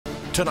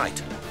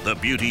Tonight, the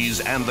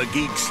beauties and the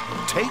geeks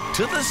take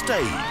to the stage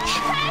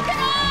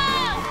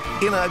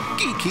in a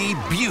geeky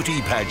beauty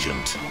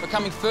pageant. For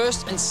coming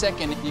first and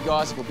second, you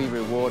guys will be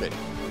rewarded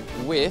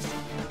with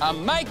a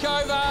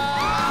makeover!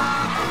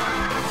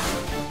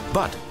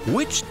 But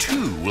which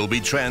two will be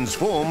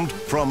transformed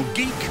from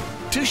geek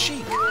to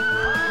chic?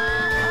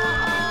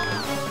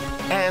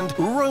 And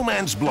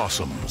romance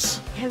blossoms.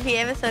 Have you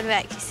ever thought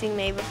about kissing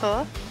me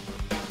before?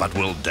 But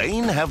will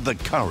Dane have the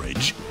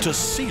courage to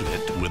seal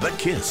it with a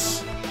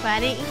kiss? Why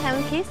don't you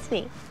come kiss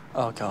me?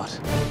 Oh, God.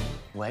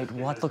 Wait,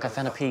 what? Look, I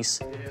found a piece.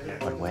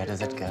 But where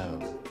does it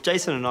go?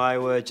 Jason and I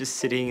were just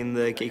sitting in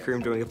the geek room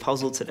doing a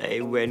puzzle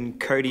today when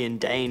Cody and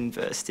Dane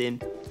burst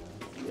in.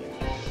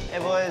 Hey,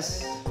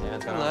 boys. Yeah,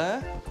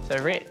 hello.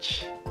 So,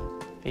 Rich,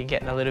 you're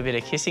getting a little bit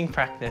of kissing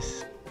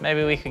practice.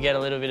 Maybe we could get a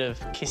little bit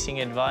of kissing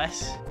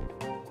advice.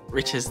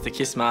 Rich is the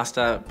kiss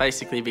master,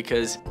 basically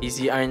because he's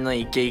the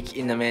only geek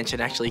in the mansion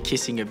actually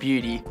kissing a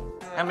beauty.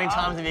 How many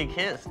times have you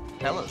kissed?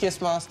 Tell us.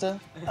 Kiss master.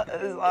 I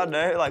don't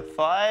know, like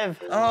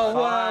 5. Oh,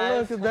 wow,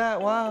 look at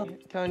that, wow.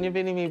 Cohen, you're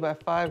beating me by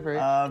 5,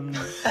 Rich.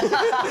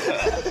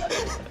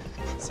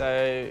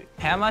 So,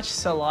 how much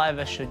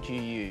saliva should you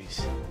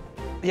use?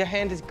 Your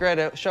hand is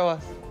Greta, show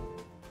us.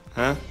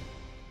 Huh?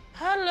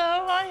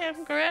 Hello, I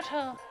am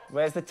Greta.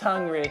 Where's the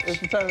tongue, Rich? Where's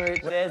the tongue,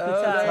 Rich? There's the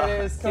tongue.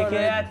 There it is. Stick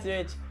it out,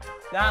 Rich.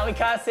 No, we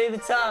can't see the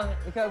tongue.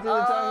 We can't see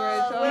the tongue,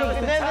 Rich. Oh, We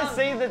can never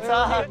see the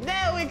tongue.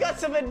 Now we got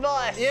some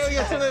advice. Yeah, we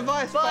got some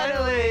advice,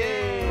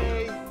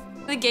 finally.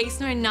 The geeks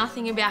know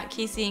nothing about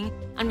kissing,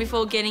 and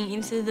before getting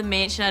into the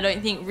mansion, I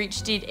don't think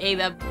Rich did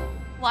either.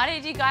 Why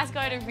did you guys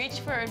go to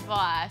Rich for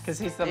advice? Because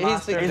he's the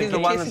master. He's the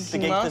one that's the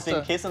geek that's master.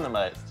 been kissing the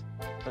most.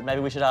 But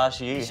maybe we should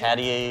ask you, how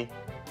do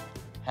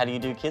you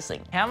do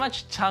kissing? How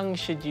much tongue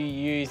should you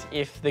use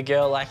if the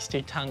girl likes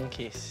to tongue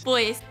kiss?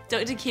 Boys,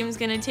 Dr. Kim's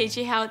gonna teach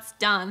you how it's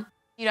done.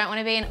 You don't want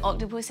to be an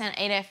octopus and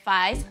eat her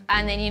face,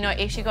 and then, you know,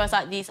 if she goes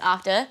like this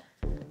after,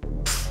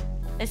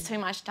 there's too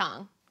much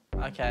tongue.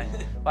 Okay.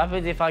 What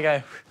happens if I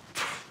go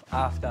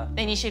after?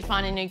 Then you should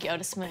find a new girl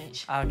to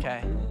smooch.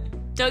 Okay.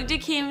 Dr.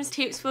 Kim's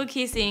tips for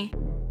kissing.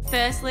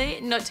 Firstly,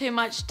 not too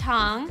much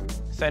tongue.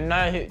 So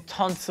no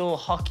tonsil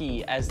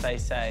hockey, as they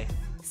say.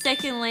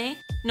 Secondly,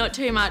 not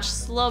too much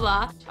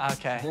slobber.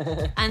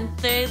 Okay. And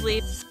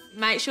thirdly,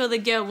 make sure the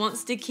girl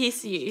wants to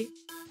kiss you.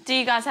 Do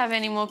you guys have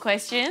any more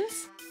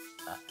questions?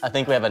 I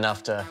think we have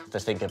enough to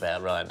think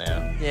about right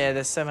now. Yeah,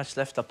 there's so much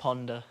left to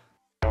ponder.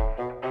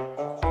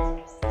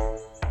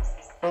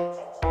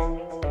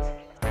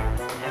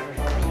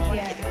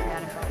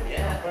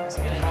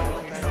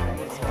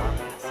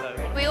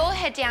 We all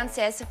head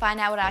downstairs to find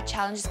out what our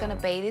challenge is going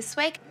to be this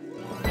week.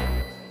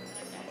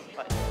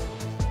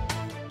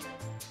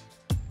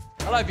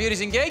 Hello,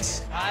 beauties and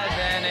geeks. Hi,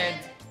 Bernard.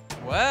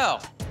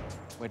 Well,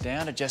 we're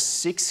down to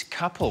just 6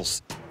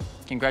 couples.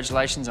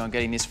 Congratulations on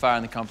getting this far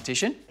in the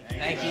competition.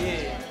 Thank you.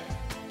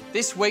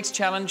 This week's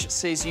challenge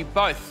sees you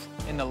both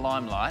in the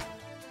limelight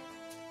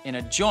in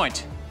a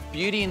joint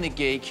Beauty and the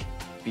Geek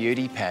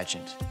beauty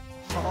pageant.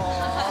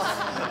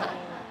 I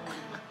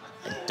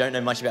don't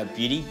know much about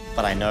beauty,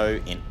 but I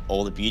know in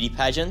all the beauty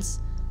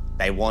pageants,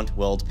 they want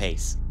world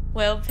peace.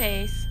 World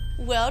peace.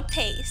 World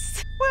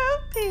peace.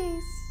 World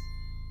peace.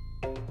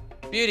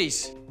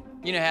 Beauties,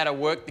 you know how to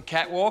work the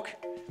catwalk?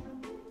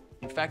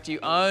 In fact, you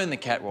own the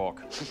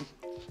catwalk.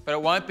 But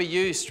it won't be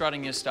you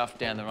strutting your stuff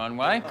down the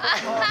runway.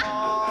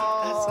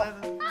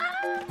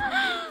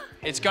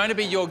 It's going to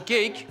be your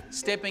geek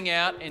stepping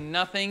out in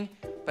nothing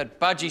but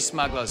Budgy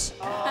Smugglers.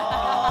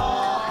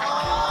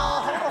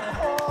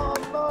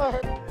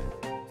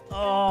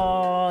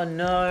 Oh,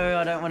 no,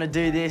 I don't want to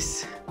do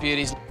this.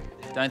 Beauties,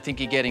 don't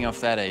think you're getting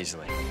off that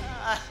easily.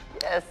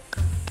 Yes.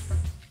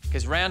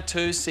 Because round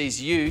 2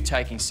 sees you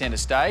taking centre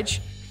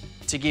stage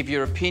to give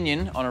your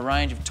opinion on a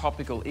range of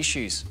topical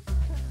issues.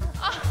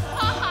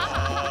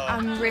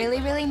 I'm really,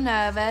 really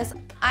nervous.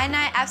 I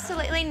know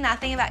absolutely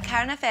nothing about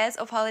current affairs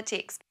or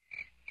politics.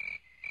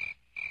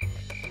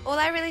 All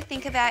I really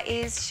think about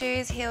is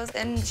shoes, heels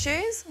and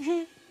shoes.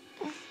 The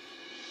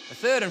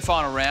third and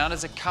final round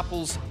is a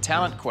couple's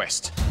talent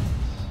quest.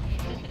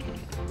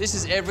 This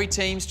is every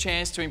team's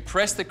chance to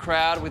impress the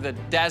crowd with a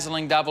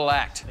dazzling double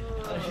act.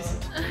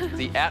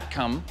 The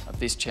outcome of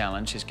this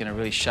challenge is going to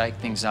really shake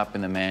things up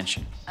in the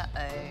mansion.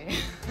 Uh-oh.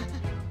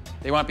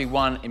 There won't be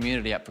one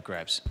immunity up for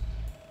grabs.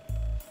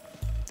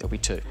 There'll be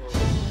 2.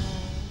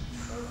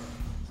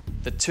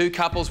 The 2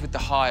 couples with the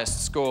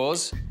highest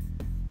scores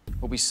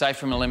will be safe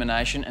from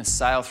elimination and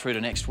sail through to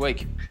next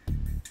week.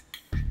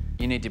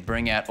 You need to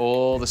bring out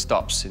all the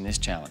stops in this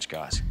challenge,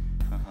 guys.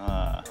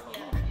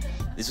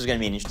 This was going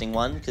to be an interesting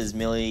one because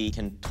Millie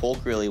can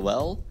talk really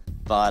well,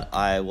 but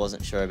I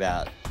wasn't sure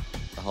about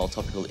the whole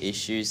topical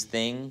issues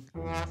thing.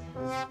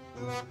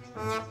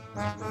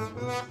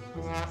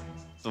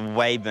 The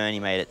way Bernie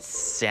made it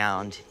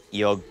sound,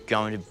 you're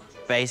going to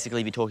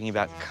basically be talking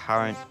about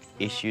current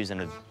issues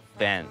and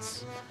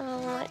events.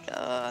 Oh my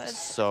God.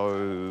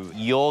 So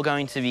you're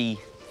going to be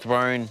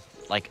thrown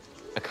like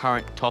a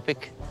current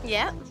topic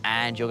Yeah.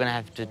 and you're going to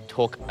have to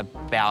talk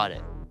about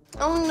it.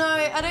 Oh no,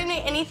 I don't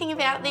know anything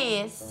about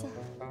this.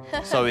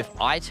 So if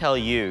I tell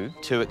you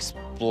to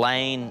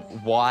explain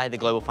why the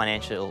global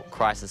financial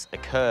crisis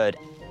occurred,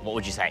 what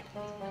would you say?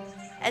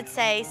 I'd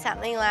say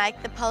something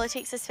like the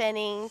politics are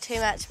spending too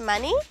much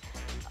money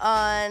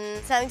on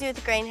something to do with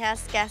the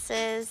greenhouse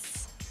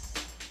gases.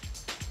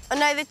 Oh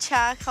no, the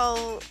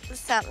charcoal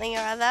something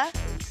or other.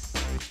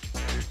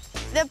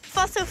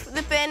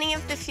 The burning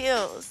of the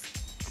fuels.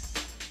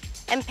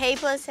 And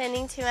people are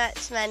spending too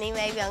much money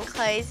maybe on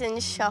clothes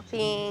and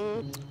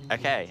shopping.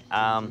 Okay,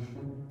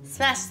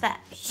 Smash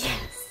that,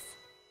 yes.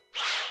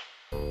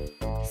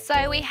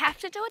 So we have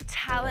to do a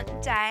talent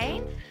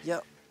day.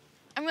 Yep.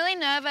 I'm really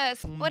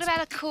nervous. What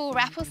about a cool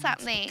rap or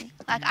something?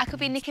 Like I could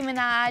be Nicki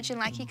Minaj and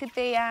like you could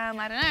be, I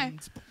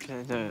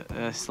don't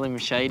know. Slim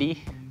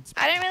Shady.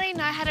 I don't really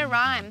know how to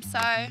rhyme, so...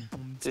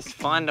 Just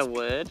find a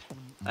word.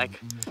 Like,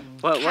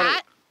 what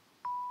Cat,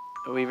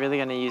 are we really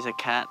going to use a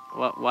cat?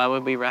 Why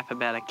would we rap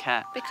about a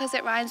cat? because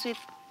it rhymes with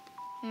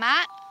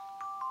Matt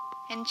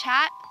and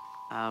chat.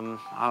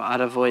 I'd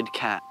avoid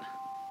cat.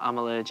 I'm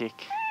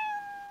allergic.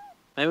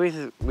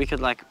 Maybe we could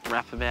like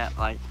rap about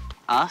like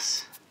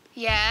us,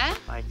 Yeah.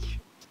 like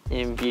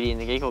in Beauty and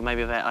the Geek, or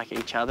maybe about like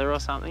each other or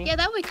something. Yeah,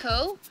 that'd be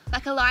cool.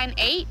 Like a line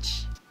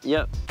each.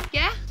 Yep.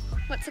 Yeah?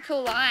 What's a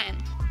cool line?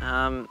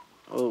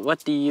 Well,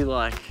 what do you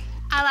like?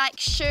 I like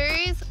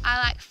shoes, I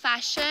like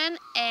fashion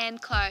and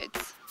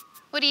clothes.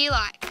 What do you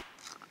like?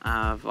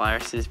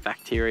 Viruses,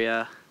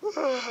 bacteria,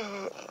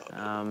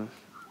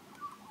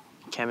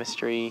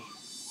 chemistry.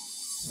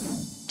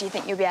 Do you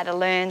think you'll be able to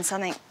learn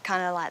something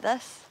kind of like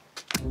this?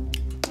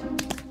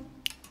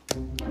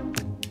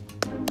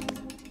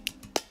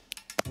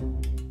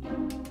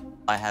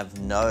 I have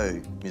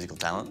no musical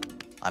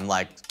talent. I'm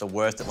like the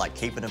worst at like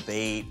keeping a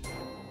beat.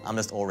 I'm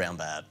just all round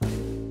bad.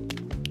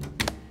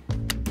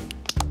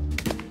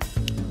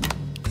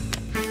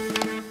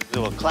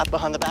 Do a clap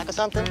behind the back or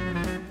something?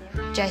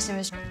 Jason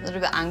was a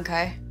little bit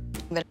unco,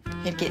 but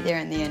he'd get there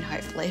in the end,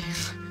 hopefully.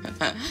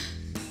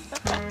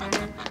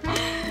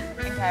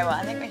 Okay, well,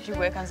 I think we should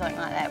work on something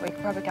like that. We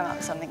could probably come up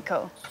with something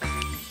cool.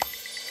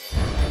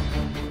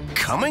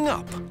 Coming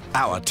up,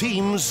 our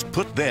teams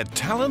put their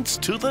talents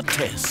to the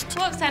test.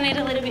 Looks, I need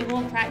a little bit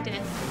more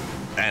practice.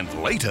 And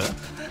later,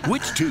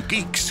 which two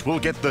geeks will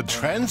get the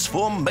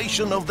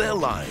transformation of their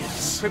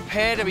lives?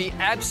 Prepare to be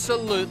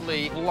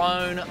absolutely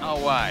blown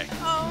away.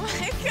 Oh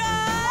my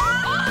God!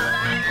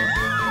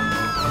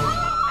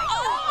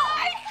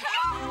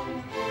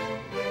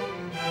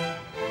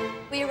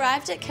 We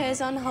arrived at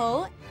Curzon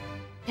Hall.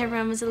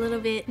 Everyone was a little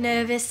bit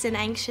nervous and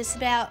anxious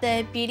about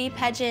the beauty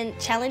pageant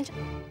challenge.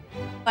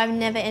 I've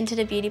never entered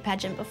a beauty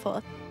pageant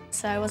before,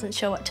 so I wasn't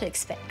sure what to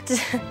expect.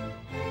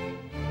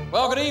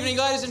 Well, good evening,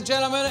 ladies and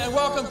gentlemen, and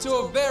welcome to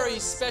a very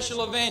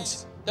special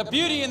event, the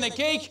Beauty and the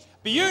Geek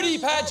Beauty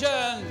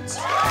Pageant.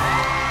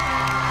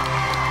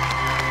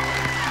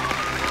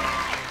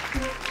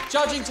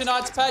 Judging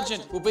tonight's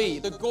pageant will be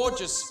the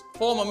gorgeous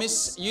former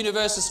Miss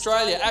Universe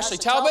Australia, Ashley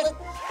Talbot,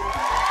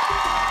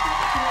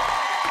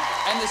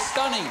 and the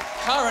stunning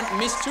current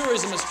Miss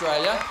Tourism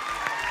Australia,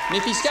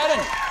 Miffy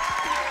Scadden.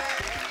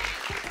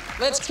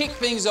 Let's kick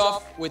things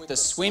off with the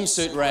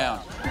swimsuit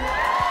round.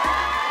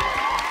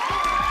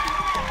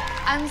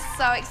 I'm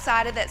so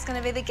excited that it's going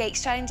to be the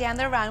geeks strutting down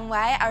the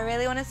runway. I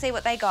really want to see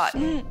what they got.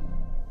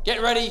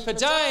 Get ready for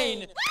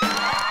Dane.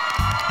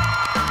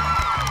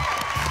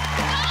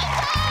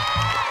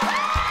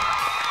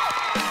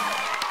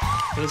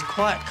 It was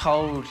quite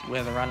cold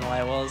where the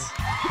runway was.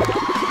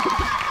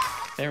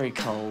 Very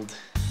cold.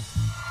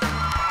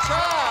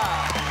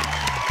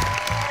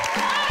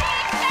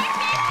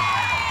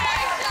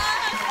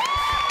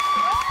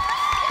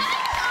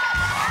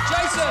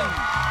 Jason,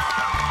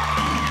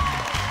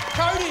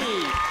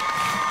 Cody,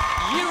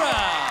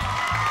 Yura,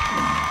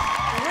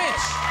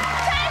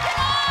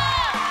 Rich.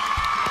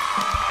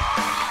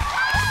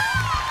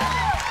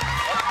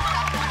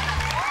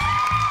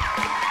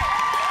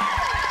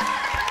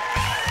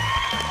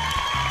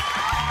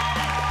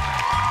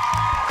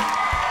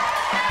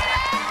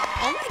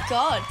 Oh my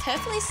God,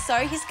 purple is so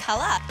his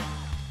colour.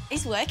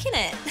 He's working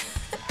it.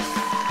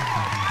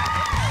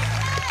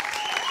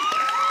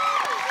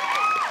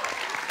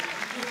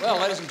 Well,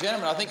 ladies and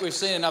gentlemen, I think we've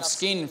seen enough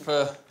skin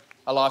for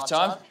a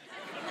lifetime.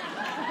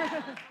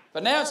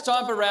 But now it's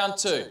time for round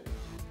two.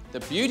 The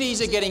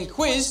beauties are getting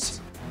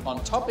quizzed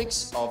on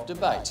topics of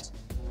debate.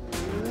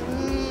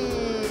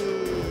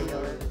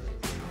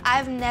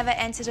 I've never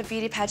entered a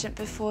beauty pageant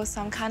before,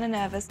 so I'm kind of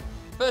nervous.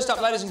 First up,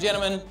 ladies and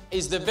gentlemen,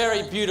 is the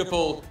very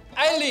beautiful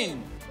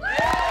Aileen.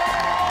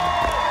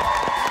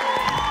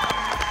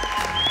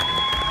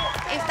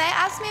 If they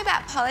ask me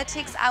about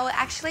politics, I will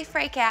actually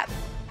freak out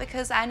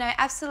because I know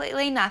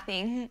absolutely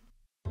nothing.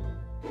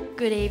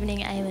 Good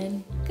evening,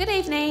 Aileen. Good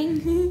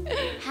evening.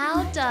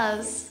 How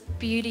does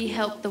beauty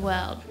help the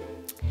world?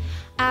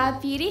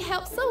 Beauty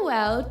helps the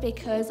world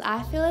because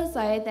I feel as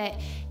though that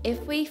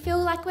if we feel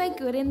like we're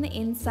good in the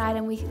inside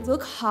and we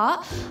look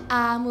hot,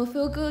 we'll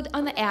feel good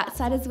on the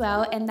outside as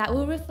well, and that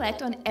will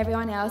reflect on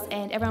everyone else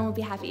and everyone will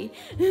be happy.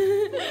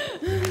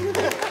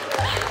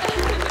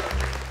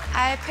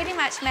 I pretty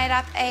much made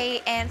up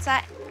an answer.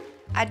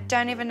 I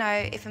don't even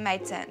know if it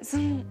made sense.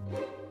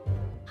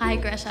 Hi,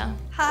 Greta.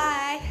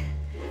 Hi.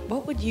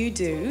 What would you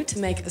do to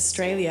make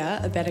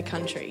Australia a better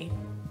country?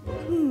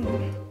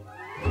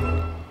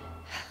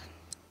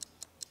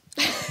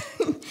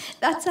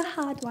 That's a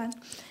hard one.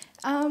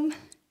 I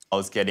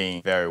was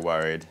getting very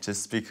worried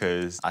just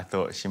because I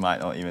thought she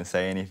might not even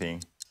say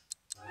anything.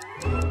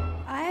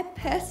 I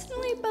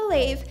personally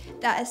believe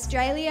that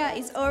Australia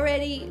is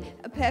already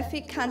a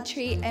perfect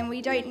country and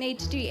we don't need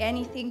to do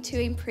anything to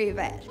improve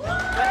it.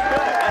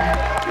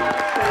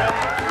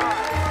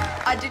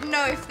 I didn't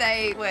know if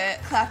they were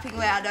clapping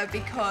louder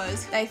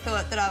because they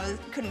thought that I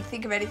couldn't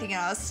think of anything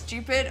and I was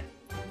stupid,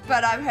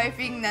 but I'm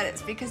hoping that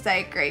it's because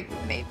they agreed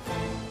with me.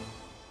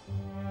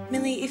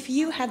 Millie, if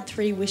you had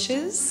 3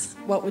 wishes,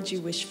 what would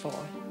you wish for?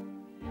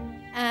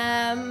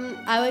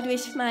 I would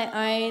wish for my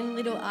own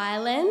little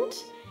island.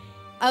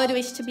 I would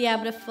wish to be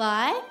able to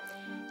fly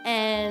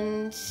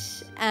and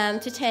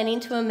to turn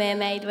into a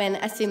mermaid when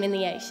I swim in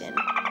the ocean.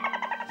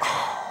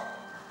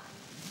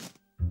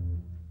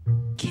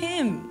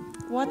 Kim,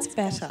 what's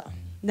better,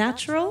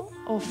 natural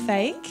or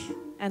fake,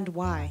 and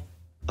why?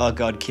 Oh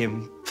God,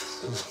 Kim,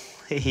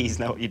 please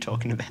know what you're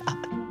talking about.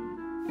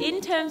 In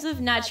terms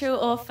of natural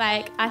or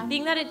fake, I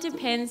think that it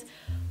depends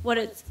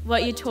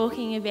what you're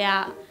talking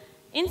about.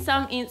 In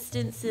some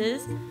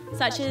instances,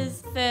 such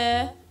as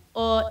fur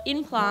or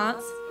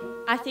implants,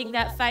 I think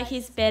that fake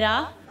is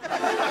better.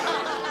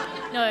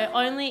 No,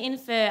 only in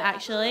fur,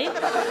 actually.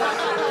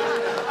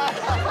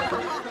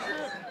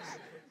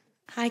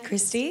 Hi,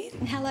 Christy.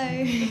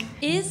 Hello.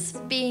 Is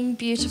being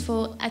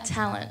beautiful a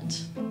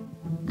talent?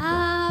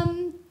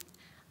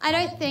 I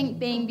don't think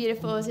being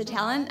beautiful is a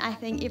talent. I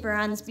think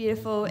everyone's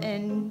beautiful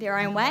in their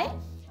own way.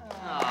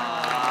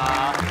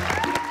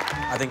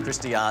 I think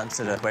Christy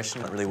answered a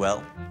question really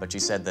well, but she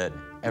said that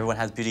everyone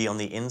has beauty on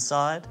the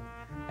inside,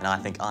 and I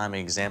think I'm an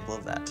example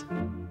of that.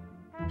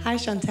 Hi,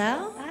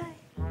 Chantal. Hi.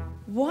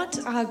 What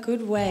are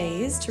good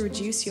ways to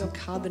reduce your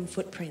carbon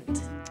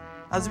footprint?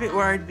 I was a bit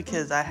worried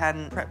because I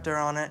hadn't prepped her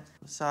on it,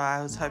 so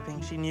I was hoping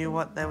she knew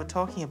what they were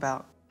talking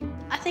about.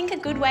 I think a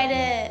good way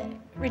to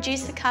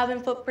reduce the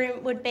carbon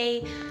footprint would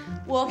be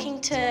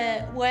walking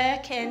to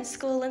work and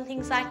school and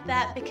things like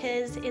that,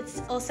 because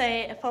it's also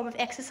a form of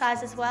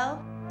exercise as well.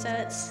 So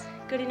it's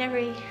good in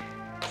every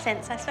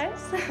sense, I suppose.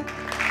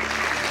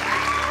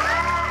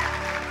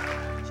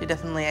 She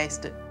definitely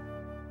aced it.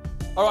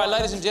 All right,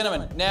 ladies and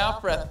gentlemen, now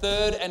for our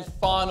third and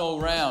final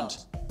round.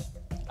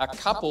 A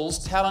couple's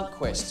talent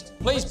quest.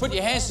 Please put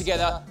your hands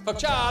together for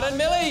Chad and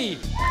Millie.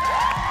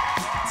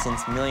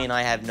 Since Millie and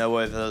I have no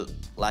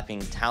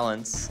overlapping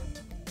talents,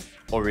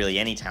 or really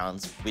any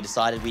talents, we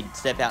decided we'd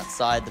step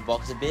outside the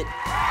box a bit.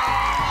 Oh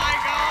my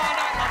God,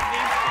 I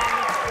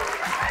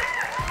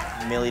love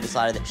this. Millie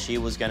decided that she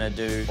was going to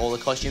do all the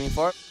costuming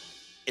for it.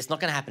 It's not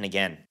going to happen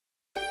again.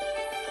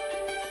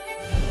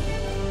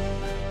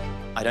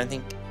 I don't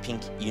think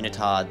pink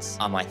unitards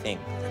are my thing.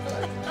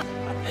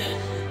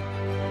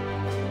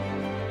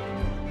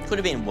 Could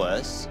have been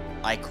worse.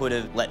 I could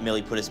have let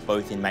Millie put us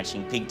both in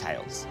matching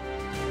pigtails.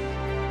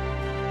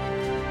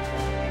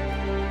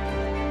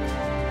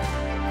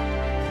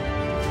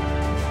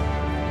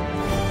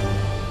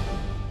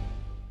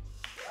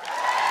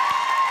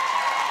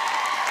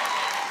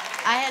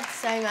 I had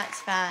so much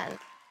fun.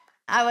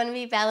 I want to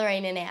be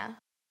ballerina now.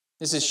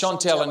 This is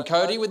Chantal and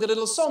Cody with a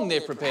little song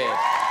they've prepared.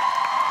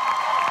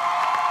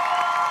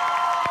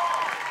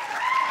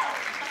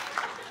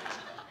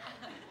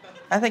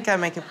 I think I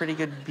make a pretty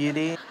good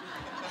beauty.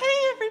 Hey,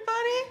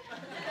 everybody!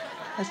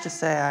 Let's just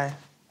say I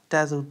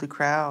dazzled the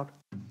crowd.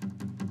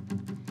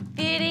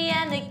 Beauty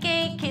and the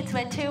geek, it's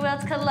where two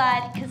worlds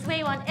collide, because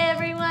we want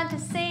everyone to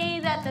see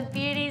that the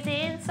beauty's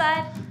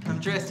inside. I'm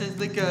dressed as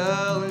the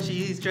girl and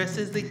she's dressed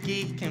as the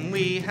geek, and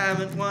we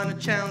haven't won a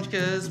challenge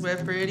because we're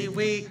pretty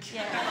weak.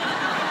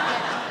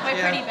 Yeah.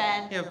 We're pretty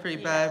bad. Yeah,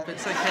 pretty bad, but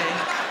it's okay.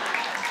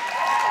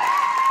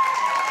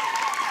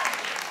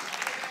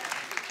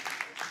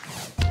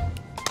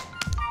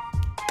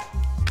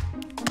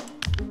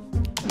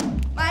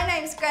 My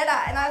name's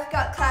Greta and I've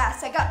got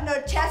class. I got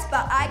no chest,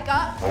 but I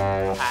got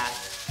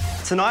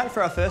Tonight,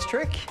 for our first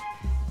trick,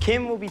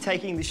 Kim will be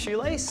taking this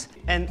shoelace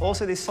and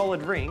also this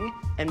solid ring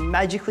and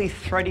magically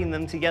threading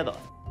them together.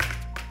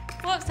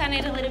 Forks, I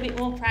need a little bit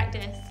more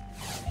practice.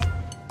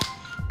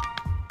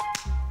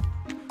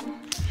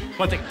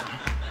 One thing.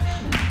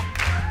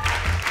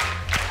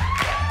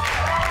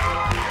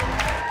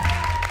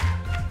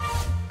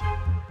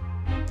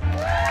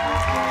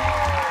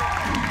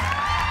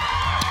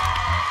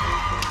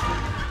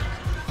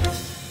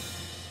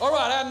 All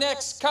right, our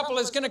next couple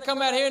is going to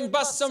come out here and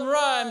bust some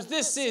rhymes.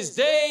 This is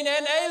Dane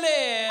and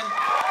Aileen.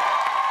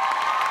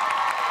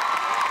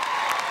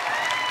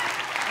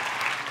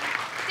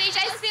 DJ,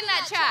 spin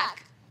that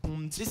track.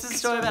 This is a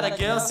story about a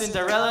girl,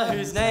 Cinderella,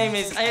 whose name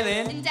is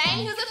Aileen. And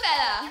Dane, who's a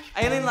fella.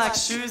 Aileen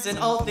likes shoes and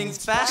all things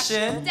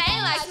fashion.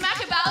 Dane likes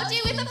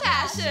macrobiology with a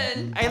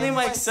passion. Aileen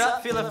wakes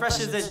up, feeling fresh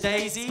as a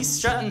daisy,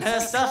 strutting her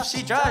stuff,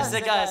 she drives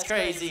the guys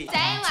crazy.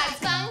 Dane likes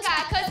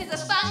fungi, cause he's a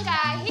fun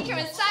guy. He can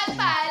recite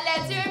sci-fi, let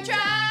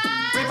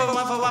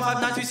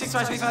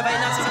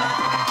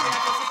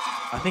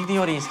I think the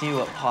audience knew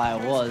what pi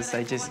was.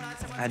 They just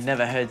had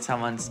never heard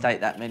someone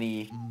state that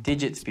many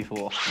digits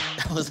before.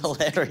 That was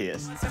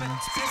hilarious. 7, 6,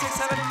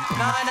 7,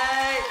 9,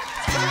 8.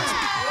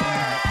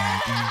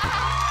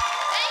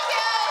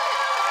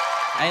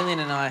 Aileen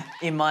and I,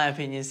 in my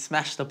opinion,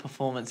 smashed the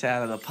performance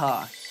out of the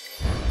park.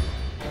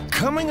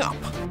 Coming up.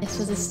 This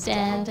was a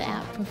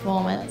standout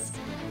performance,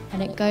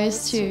 and it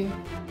goes to...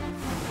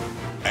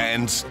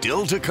 And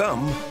still to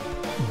come,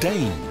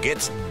 Dane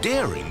gets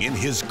daring in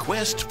his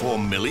quest for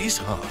Millie's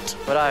heart.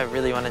 What I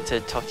really wanted to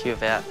talk to you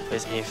about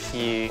was if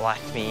you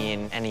liked me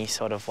in any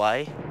sort of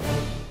way.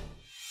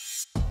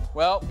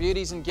 Well,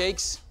 beauties and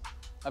geeks,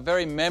 a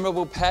very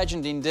memorable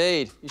pageant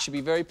indeed. You should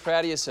be very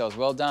proud of yourselves.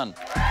 Well done.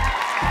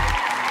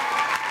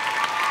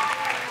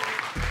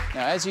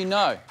 Now, as you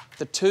know,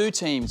 the 2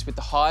 teams with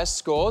the highest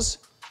scores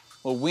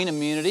will win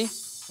immunity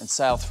and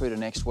sail through to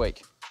next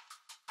week.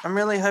 I'm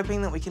really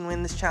hoping that we can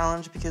win this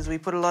challenge because we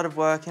put a lot of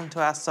work into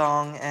our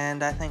song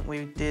and I think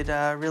we did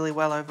really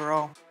well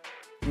overall.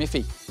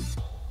 Miffy.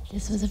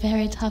 This was a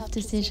very tough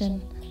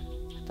decision,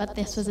 but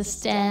this was a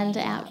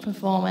standout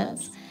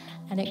performance,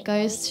 and it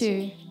goes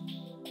to...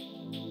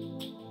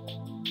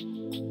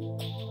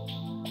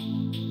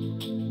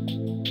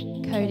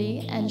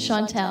 Cody and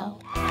Chantel.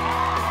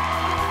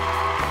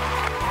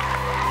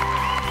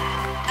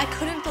 I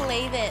couldn't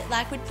believe it.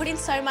 Like, we'd put in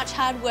so much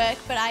hard work,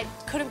 but I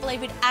couldn't believe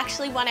we'd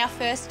actually won our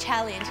first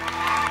challenge.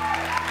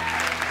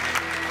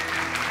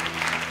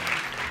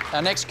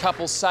 Our next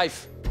couple's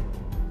safe.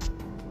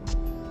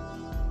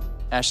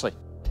 Ashley.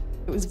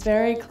 It was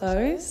very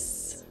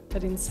close,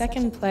 but in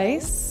second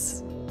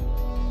place,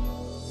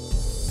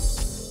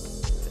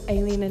 it's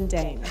Aileen and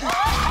Dane.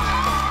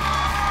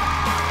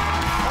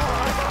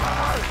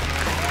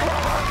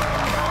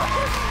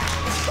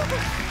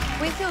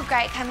 We feel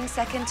great coming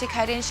second to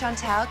Cody and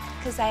Chantel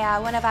because they are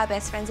one of our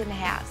best friends in the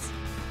house.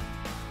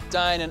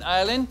 Dane and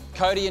Aileen,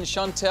 Cody and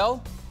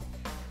Chantel,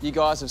 you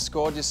guys have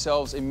scored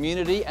yourselves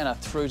immunity and are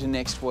through to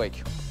next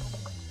week.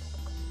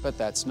 But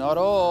that's not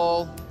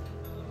all.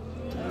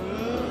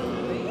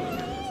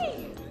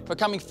 For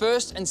coming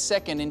first and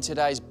second in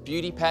today's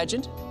beauty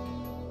pageant,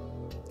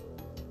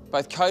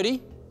 both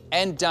Cody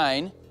and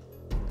Dane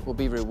will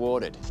be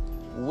rewarded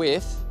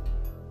with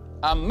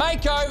a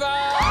makeover!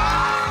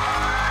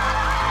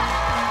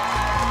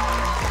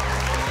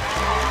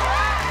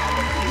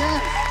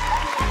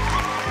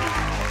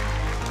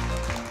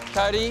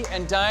 Cody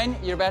and Dane,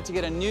 you're about to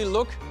get a new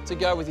look to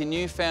go with your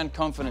newfound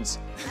confidence.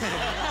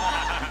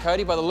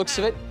 Cody, by the looks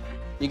of it,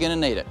 you're going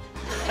to need it.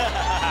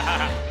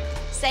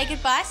 Say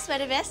goodbye,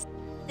 sweater vest.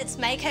 It's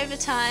makeover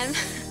time.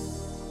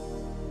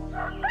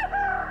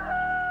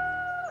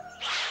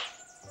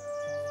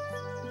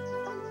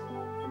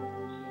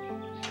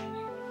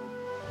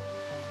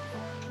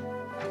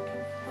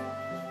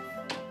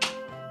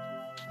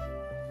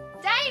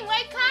 Dane,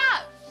 wake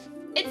up!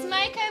 It's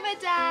makeover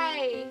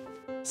day!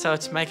 So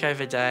it's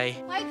makeover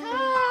day, Wake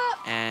up!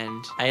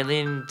 and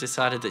Aileen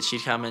decided that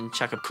she'd come and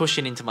chuck a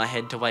cushion into my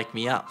head to wake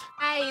me up.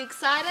 Hey, you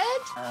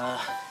excited?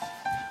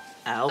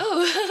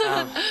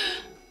 Ow.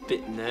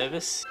 Bit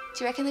nervous.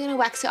 Do you reckon they're gonna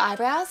wax your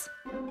eyebrows?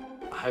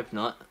 I hope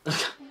not.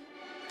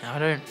 I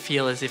don't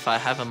feel as if I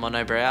have a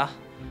monobrow.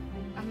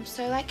 I'm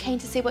so keen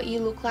to see what you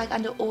look like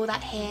under all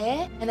that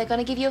hair. And they're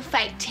gonna give you a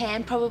fake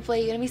tan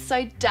probably. You're gonna be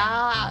so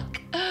dark.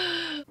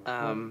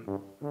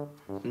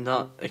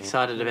 Not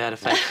excited about a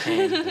fake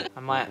tan. I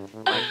might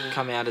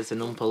come out as an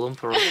Oompa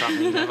Loompa or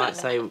something. They might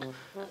say,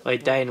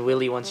 "Wait, Dane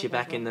Willie wants you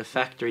back in the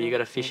factory. You got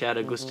to fish out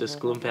Augustus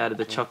Glump out of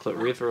the chocolate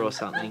river or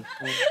something."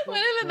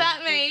 Whatever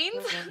that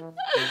means.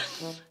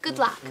 Good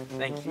luck.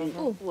 Thank you.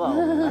 Ooh.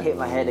 Whoa, I hit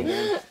my head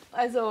again.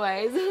 As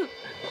always.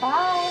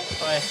 Bye.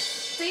 Bye.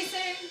 See you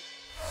soon.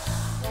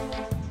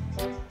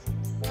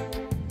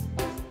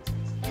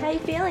 How are you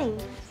feeling?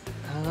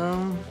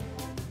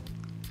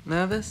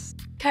 Nervous?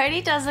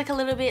 Cody does look a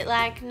little bit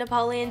like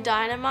Napoleon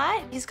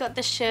Dynamite. He's got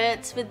the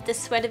shirts with the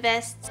sweater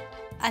vests.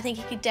 I think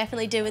he could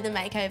definitely do with a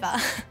makeover.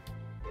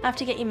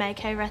 After you get your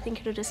makeover, I think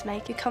it'll just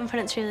make your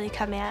confidence really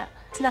come out.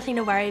 It's nothing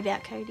to worry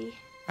about, Cody.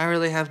 I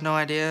really have no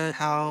idea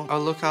how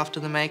I'll look after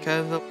the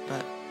makeover,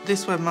 but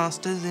this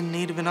webmaster's in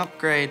need of an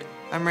upgrade.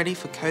 I'm ready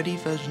for Cody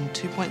version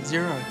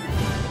 2.0.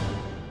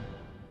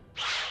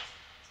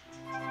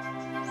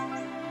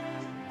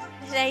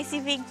 Today's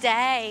your big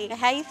day.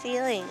 How are you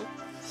feeling?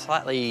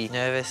 Slightly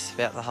nervous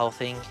about the whole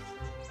thing.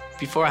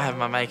 Before I have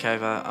my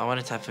makeover, I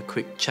wanted to have a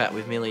quick chat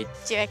with Millie.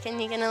 Do you reckon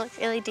you're going to look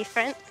really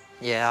different?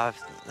 Yeah,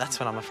 that's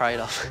what I'm afraid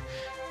of.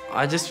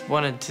 I just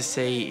wanted to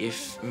see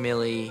if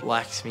Millie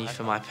likes me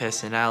for my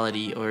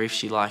personality or if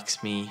she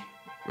likes me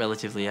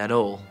relatively at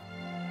all.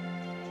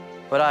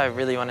 What I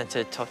really wanted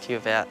to talk to you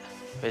about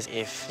was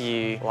if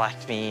you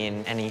liked me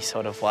in any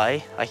sort of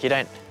way. You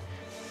don't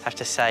have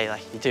to say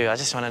you do. I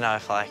just want to know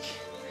if you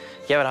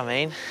get what I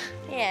mean?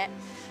 Yeah.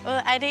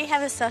 Well, I do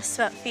have a soft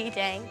spot for you,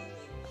 Dane.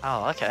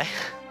 Oh, okay.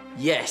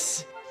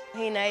 Yes.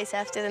 Who knows,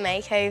 after the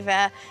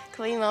makeover,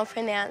 could be more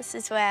pronounced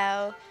as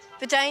well.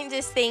 But don't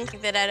just think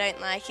that I don't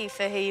like you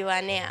for who you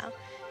are now.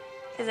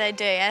 Because I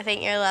do. I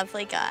think you're a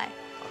lovely guy.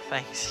 Oh,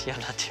 thanks. You're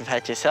not too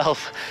bad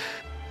yourself.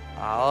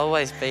 I'll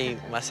always be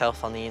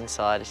myself on the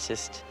inside. It's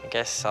just, I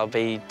guess I'll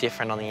be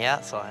different on the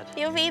outside.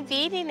 You'll be a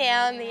beauty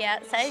now on the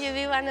outside. You'll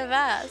be one of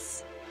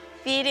us.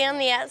 Beauty on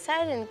the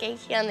outside and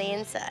geeky on the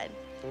inside.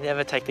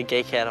 Never take the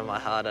geek out of my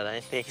heart, I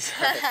don't think so.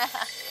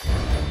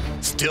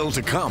 Still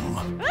to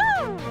come,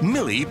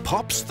 Millie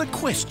pops the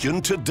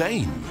question to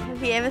Dane.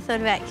 Have you ever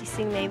thought about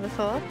kissing me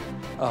before?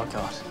 Oh,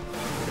 God.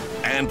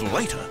 And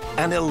later,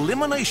 an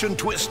elimination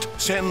twist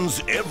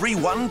sends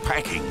everyone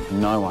packing.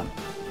 No one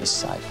is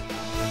safe.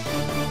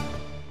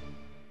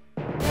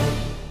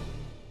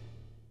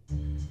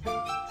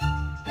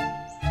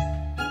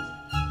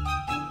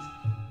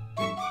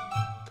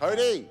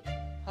 Cody.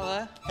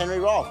 Hello. Henry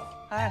Roth.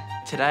 Hi.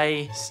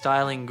 Today,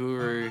 styling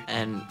guru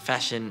and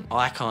fashion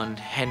icon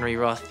Henry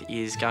Roth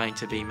is going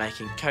to be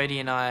making Cody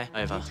and I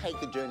over. Take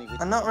the journey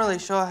with I'm not really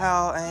sure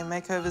how a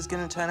makeover is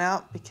going to turn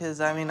out because,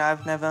 I mean,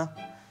 I've never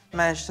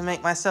managed to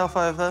make myself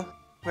over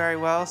very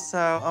well, so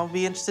I'll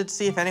be interested to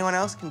see if anyone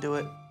else can do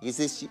it. Is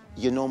this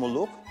your normal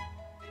look?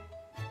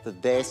 The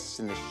vest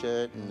and the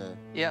shirt and the...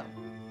 Yeah.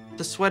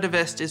 The sweater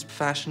vest is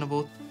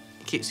fashionable.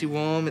 It keeps you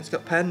warm, it's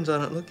got patterns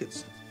on it.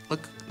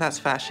 Look, that's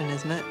fashion,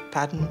 isn't it?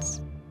 Patterns.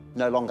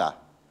 No longer.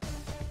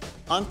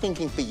 I'm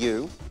thinking for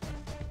you,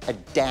 a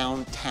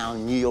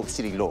downtown New York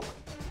City look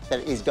that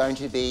is going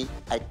to be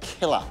a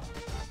killer.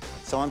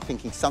 So I'm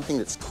thinking something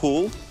that's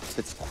cool,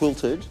 that's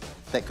quilted,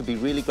 that could be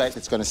really great,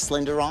 that's going to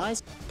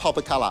slenderize, pop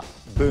a colour,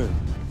 boom.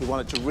 We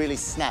want it to really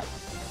snap.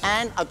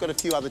 And I've got a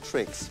few other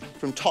tricks.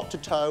 From top to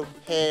toe,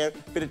 hair,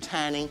 bit of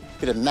tanning,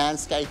 bit of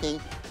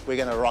manscaping. We're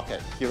going to rock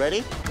it. You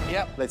ready?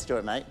 Yep. Let's do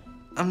it, mate.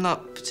 I'm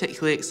not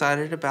particularly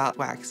excited about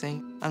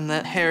waxing. I'm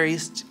the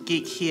hairiest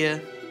geek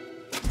here.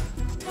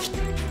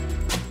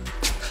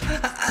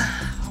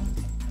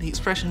 The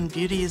expression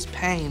beauty is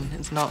pain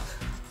is not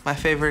my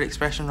favourite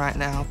expression right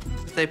now.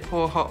 If they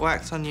pour hot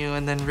wax on you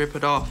and then rip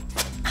it off,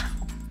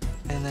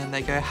 and then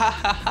they go ha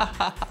ha ha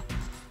ha ha,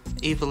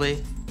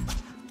 evilly.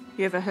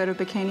 You ever heard of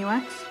bikini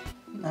wax?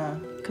 No.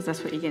 Because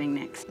that's what you're getting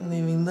next.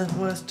 Leaving the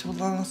worst till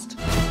last.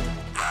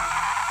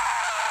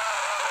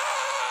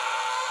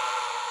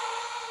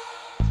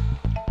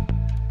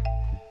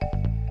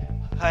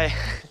 Hi.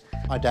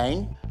 Hi,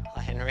 Dane.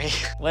 Hi, Henry.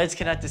 Words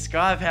cannot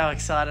describe how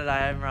excited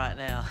I am right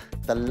now.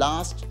 The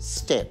last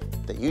step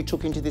that you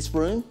took into this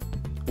room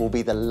will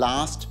be the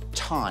last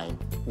time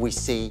we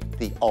see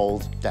the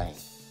old Dane.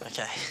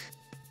 Okay.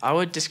 I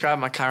would describe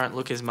my current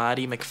look as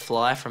Marty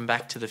McFly from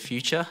Back to the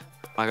Future.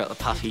 I got the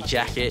puffy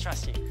jacket.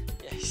 Trust you.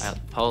 Yes. I got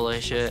the polo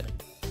shirt.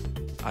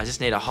 I just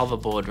need a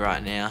hoverboard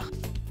right now.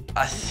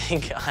 I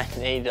think I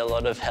need a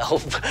lot of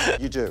help.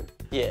 You do?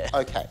 Yeah.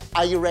 Okay.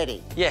 Are you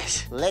ready?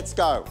 Yes. Let's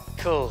go.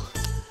 Cool.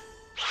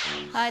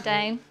 Hi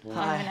Dane,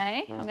 Hi. I'm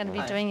Renee. I'm going to be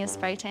Hi. doing your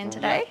spray tan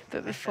today,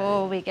 but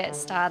before we get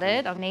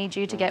started, I need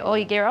you to get all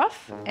your gear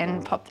off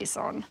and pop this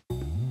on.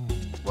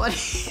 What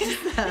is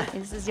that?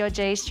 This is your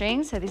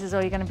G-string, so this is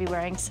all you're going to be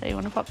wearing, so you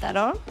want to pop that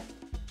on.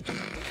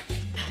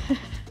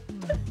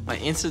 My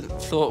instant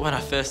thought when I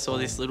first saw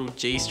this little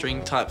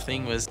G-string type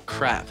thing was,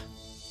 crap.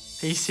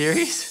 Are you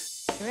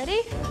serious? You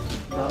ready?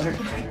 No.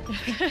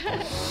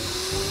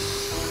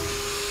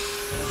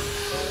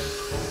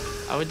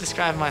 I would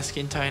describe my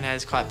skin tone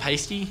as quite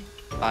pasty.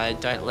 I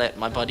don't let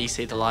my body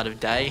see the light of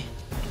day,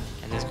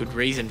 and there's good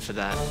reason for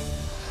that.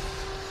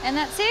 And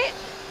that's it.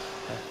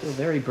 I feel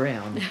very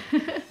brown.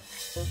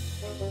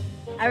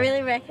 I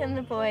really reckon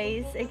the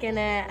boys are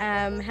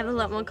gonna have a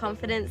lot more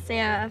confidence now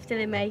after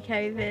their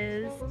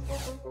makeovers.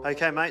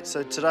 Okay, mate,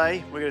 so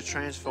today we're going to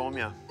transform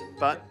you.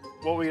 But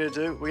what we're going to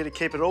do, we're going to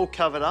keep it all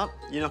covered up.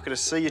 You're not going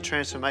to see your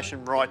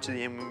transformation right to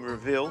the end when we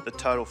reveal the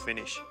total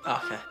finish.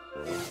 Okay.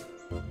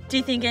 Do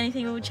you think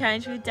anything will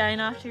change with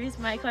Dane after his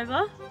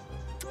makeover?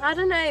 I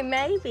don't know,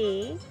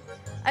 maybe.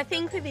 I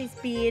think with his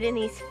beard and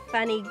his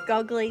funny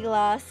goggly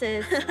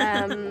glasses,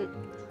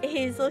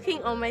 he's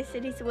looking almost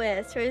at his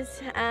worst.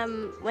 Whereas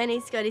when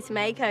he's got his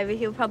makeover,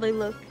 he'll probably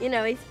look, you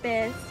know, his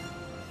best.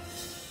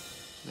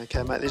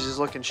 Okay, mate, this is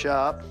looking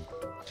sharp.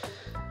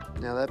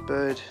 Now that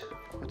bird,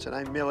 what's her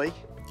name, Millie?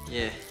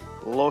 Yeah.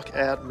 Look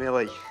out,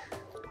 Millie.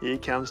 Here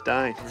comes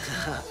Dane.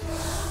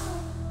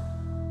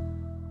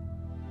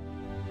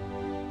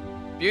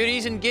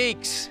 Beauties and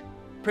geeks,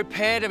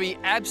 prepare to be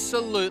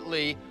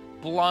absolutely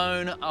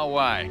blown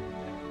away.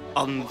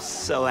 I'm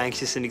so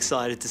anxious and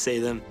excited to see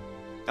them.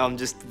 I'm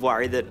just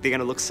worried that they're going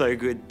to look so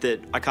good that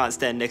I can't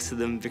stand next to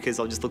them because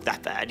I'll just look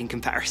that bad in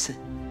comparison.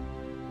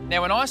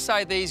 Now, when I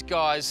say these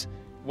guys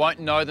won't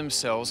know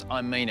themselves,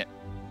 I mean it.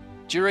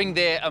 During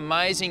their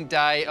amazing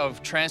day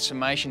of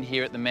transformation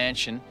here at the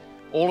mansion,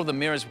 all of the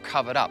mirrors were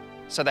covered up,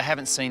 so they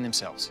haven't seen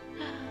themselves.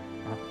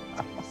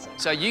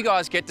 So you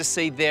guys get to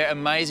see their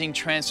amazing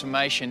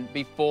transformation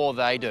before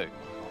they do.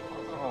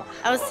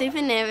 I was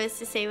super nervous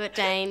to see what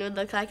Dane would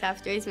look like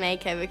after his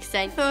makeover because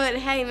I thought,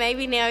 hey,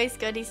 maybe now he's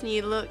got his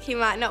new look, he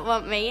might not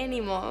want me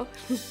anymore.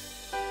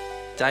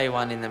 Day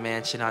one in the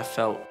mansion, I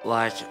felt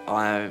like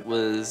I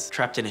was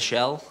trapped in a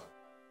shell.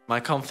 My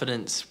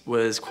confidence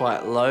was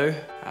quite low,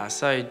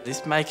 so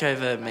this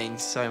makeover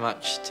means so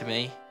much to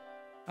me.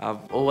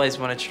 I've always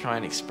wanted to try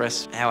and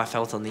express how I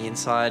felt on the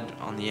inside,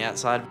 on the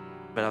outside,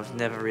 but I've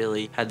never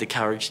really had the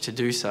courage to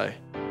do so.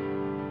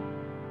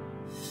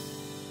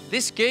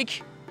 This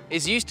geek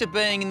is used to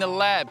being in the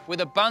lab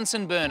with a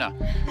Bunsen burner.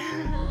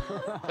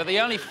 But the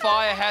only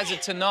fire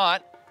hazard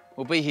tonight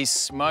will be his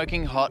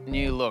smoking hot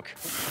new look.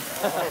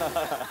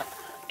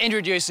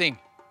 Introducing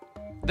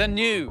the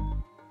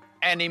new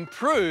and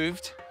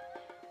improved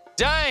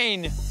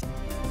Dane.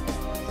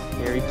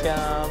 Here he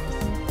comes.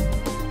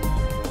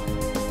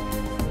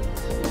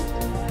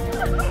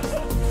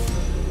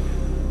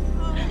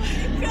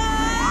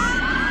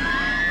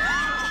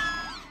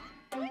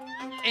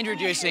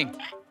 Introducing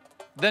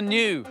the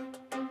new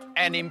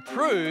and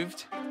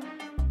improved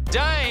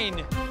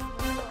Dane.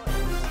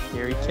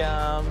 Here he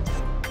comes.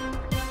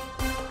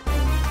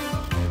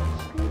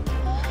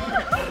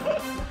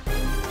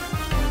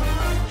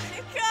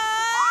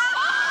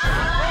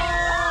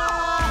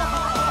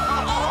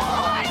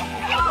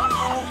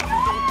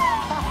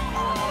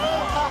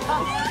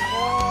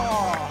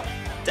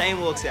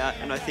 Dane walks out,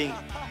 and I think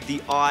the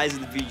eyes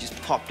of the beauty just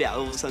popped out.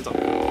 All of a sudden, it's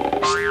like...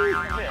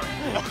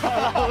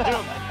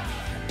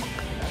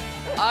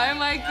 Oh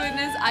my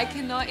goodness, I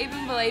cannot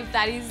even believe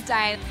that is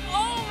Dane.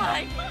 Oh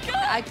my God!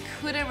 I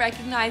couldn't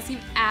recognise him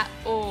at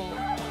all.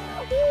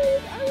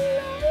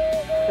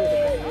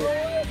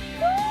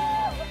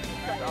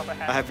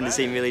 I happened to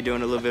see Millie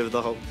doing a little bit of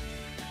the whole...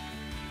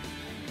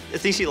 I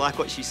think she liked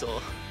what she saw.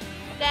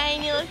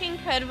 Dane, you look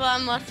incredible.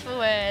 I'm lost for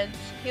words.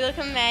 You look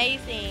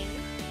amazing.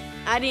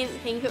 I didn't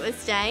think it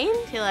was Dane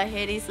till I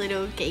heard his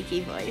little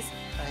geeky voice.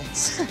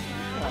 Thanks.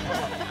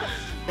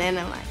 Then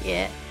I'm like,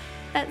 yeah,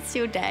 that's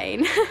still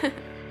Dane.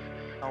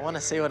 I want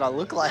to see what I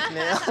look like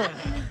now.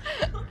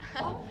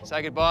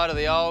 Say goodbye to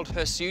the old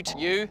pursuit,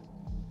 you,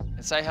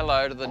 and say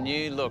hello to the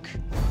new look,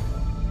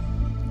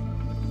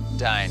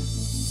 Dane.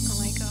 Oh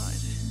my God.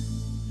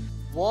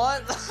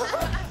 What?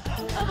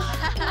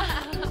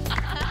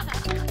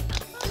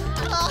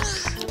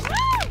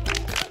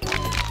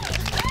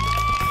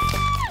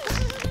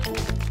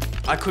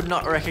 I could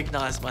not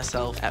recognise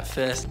myself at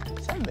first.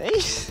 Is that me?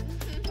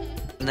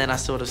 And then I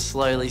sort of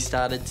slowly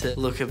started to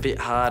look a bit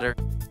harder.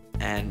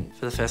 And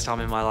for the first time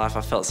in my life,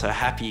 I felt so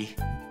happy.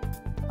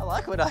 I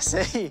like what I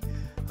see.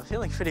 I'm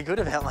feeling pretty good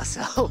about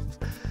myself.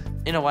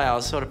 In a way, I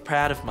was sort of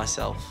proud of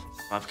myself.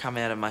 I've come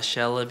out of my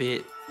shell a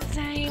bit.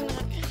 Dane.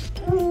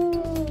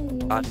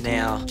 I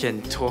now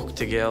can talk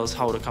to girls,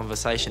 hold a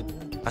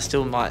conversation. I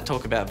still might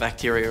talk about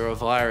bacteria or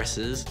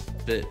viruses,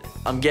 but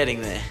I'm getting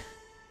there.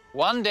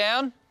 One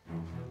down,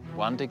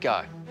 one to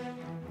go.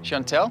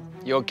 Chantel,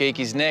 your geek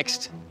is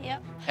next.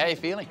 Yep. How are you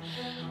feeling?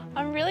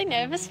 I'm really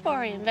nervous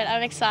for him, but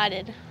I'm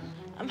excited.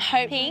 I'm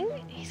hoping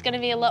he's going to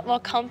be a lot more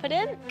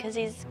confident because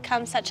he's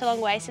come such a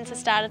long way since the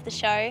start of the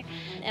show,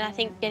 and I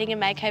think getting a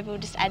makeover will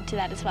just add to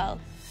that as well.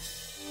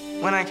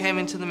 When I came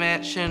into the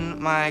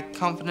mansion, my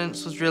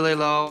confidence was really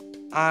low.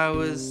 I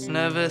was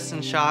nervous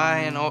and shy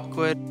and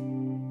awkward.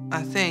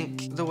 I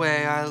think the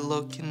way I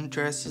look and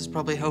dress has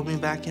probably held me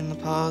back in the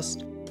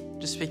past,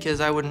 just because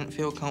I wouldn't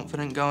feel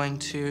confident going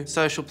to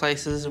social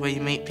places where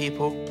you meet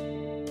people.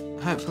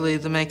 Hopefully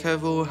the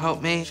makeover will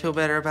help me feel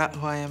better about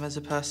who I am as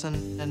a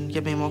person and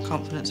give me more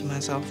confidence in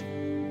myself.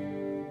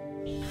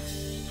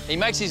 He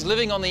makes his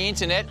living on the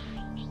internet,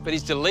 but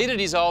he's deleted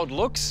his old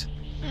looks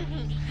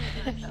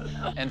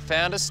and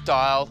found a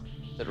style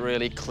that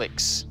really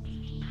clicks.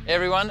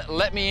 Everyone,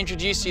 let me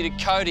introduce you to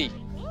Cody,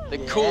 the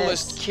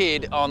coolest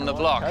kid on the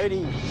block.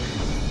 Cody.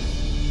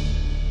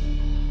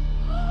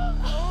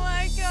 Oh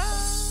my God.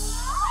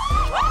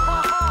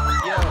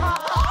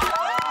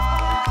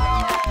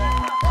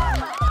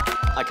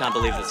 I can't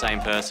believe the same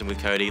person with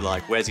Cody.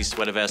 Like, where's his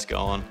sweater vest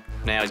gone?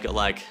 Now he's got,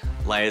 like,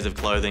 layers of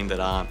clothing that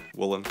aren't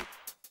woolen.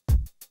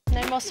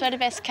 No more sweater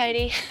vests,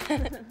 Cody.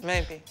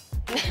 Maybe.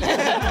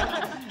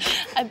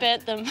 I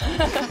burnt them.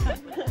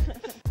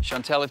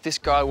 Chantel, if this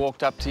guy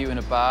walked up to you in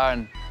a bar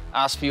and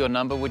asked for your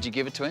number, would you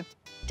give it to him?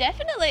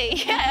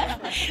 Definitely, yeah.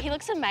 He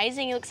looks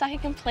amazing. He looks like a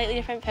completely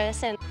different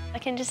person. I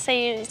can just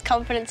see his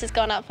confidence has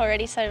gone up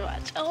already so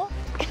much. Oh.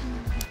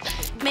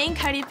 Me and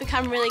Cody have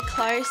become really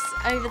close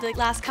over the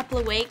last couple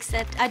of weeks.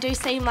 I do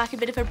see him like a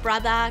bit of a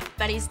brother,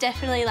 but he's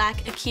definitely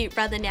like a cute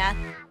brother now.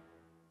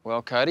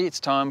 Well, Cody, it's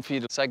time for you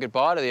to say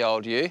goodbye to the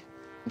old you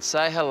and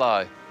say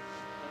hello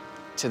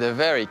to the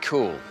very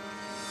cool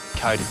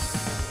Cody.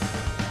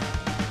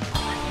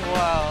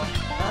 Wow.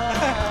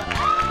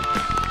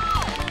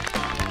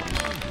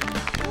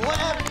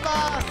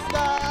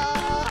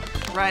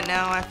 Right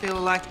now, I feel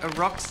like a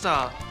rock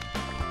star.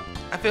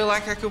 I feel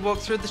like I could walk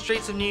through the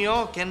streets of New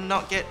York and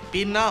not get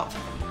beaten up.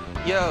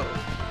 Yo,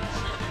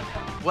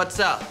 what's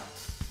up?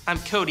 I'm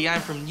Cody.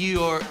 I'm from New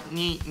York.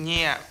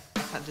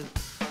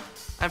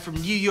 I'm from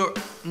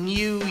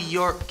New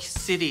York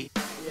City.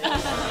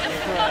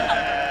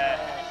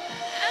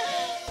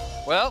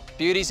 Well,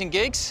 beauties and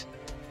geeks,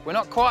 we're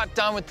not quite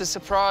done with the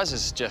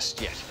surprises just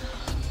yet.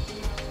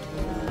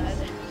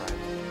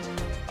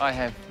 I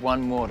have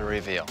one more to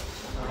reveal.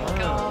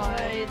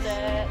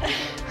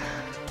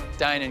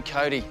 Dane and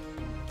Cody,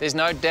 there's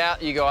no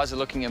doubt you guys are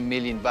looking $1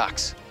 million.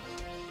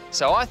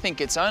 So I think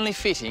it's only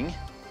fitting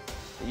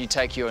that you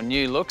take your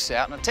new looks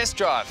out on a test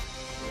drive.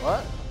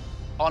 What?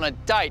 On a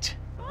date.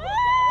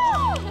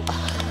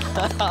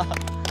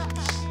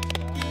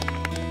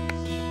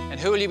 And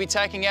who will you be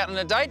taking out on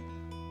a date?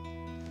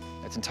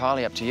 It's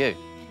entirely up to you.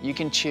 You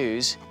can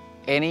choose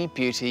any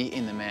beauty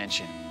in the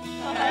mansion.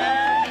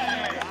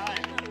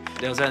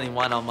 There was only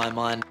one on my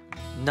mind.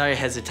 No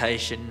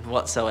hesitation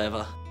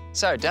whatsoever.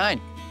 So, Dane,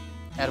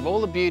 out of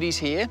all the beauties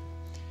here,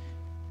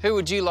 who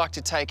would you like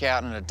to take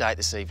out on a date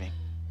this evening?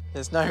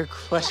 There's no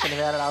question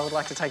about it. I would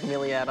like to take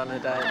Millie out on a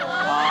date.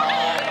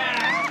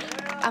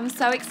 I'm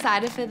so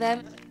excited for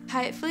them.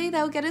 Hopefully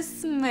they'll get a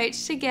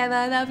smooch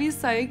together. They'll be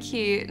so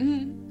cute.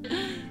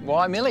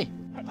 Why Millie?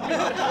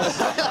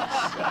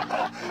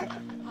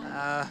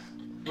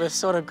 We've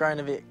sort of grown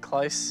a bit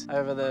close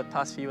over the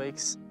past few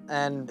weeks,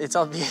 and it's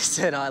obvious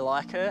that I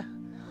like her,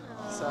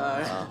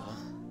 so...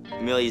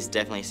 Millie's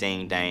definitely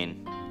seeing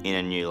Dane in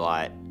a new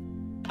light.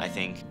 I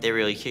think they're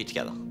really cute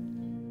together.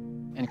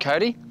 And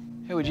Cody,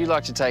 who would you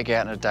like to take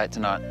out on a date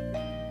tonight?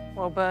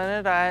 Well,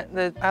 Bernard,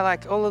 I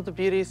like all of the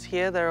beauties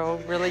here. They're all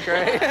really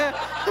great.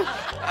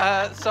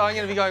 So I'm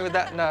going to be going with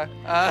that. No.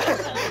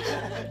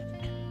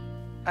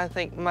 I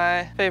think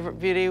my favourite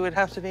beauty would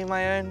have to be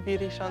my own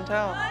beauty,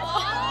 Chantal.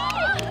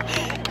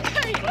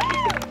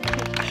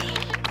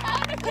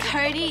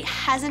 Cody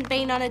hasn't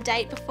been on a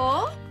date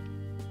before.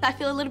 I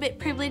feel a little bit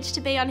privileged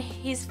to be on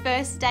his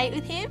first date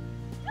with him.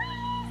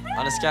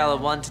 On a scale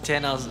of 1 to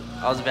 10, I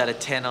was about a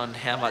 10 on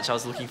how much I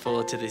was looking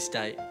forward to this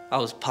date. I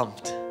was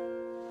pumped.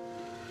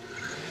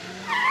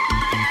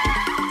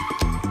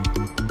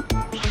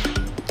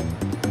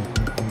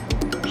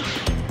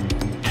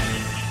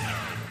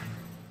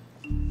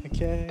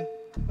 Okay.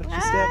 Where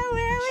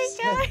are we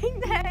going,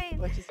 Dane?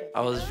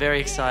 I was very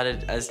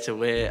excited as to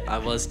where I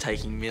was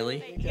taking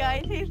Millie. You're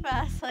going too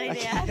fast, slow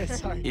down.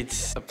 Sorry.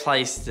 It's a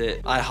place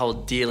that I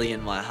hold dearly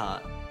in my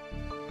heart.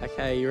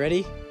 Okay, you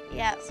ready?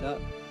 Yep. So,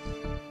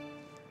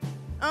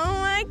 Oh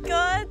my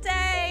God,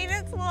 Dane,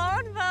 it's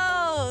lawn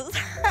bowls.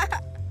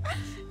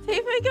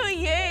 Typical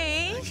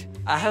you.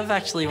 I have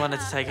actually wanted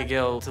to take a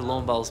girl to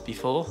lawn bowls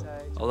before,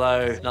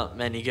 although not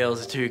many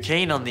girls are too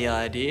keen on the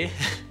idea.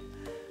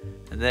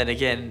 And then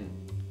again,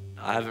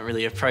 I haven't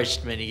really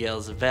approached many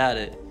girls about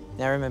it.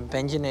 now remember,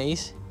 bend your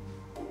knees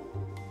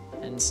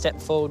and step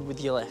forward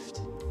with your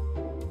left.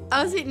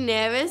 I was a bit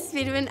nervous, a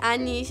bit of an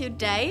unusual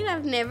date.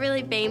 I've never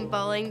really been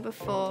bowling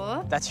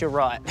before. That's your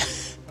right.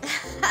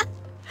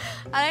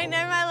 I don't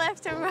know my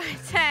left and right,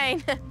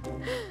 Dane.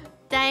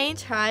 Dane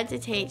tried to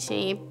teach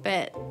me,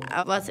 but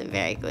I wasn't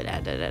very good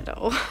at it at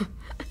all.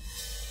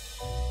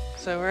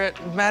 So we're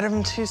at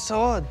Madame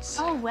Tussauds.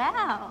 Oh,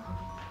 wow.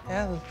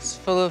 Yeah, it's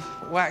full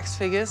of wax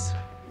figures.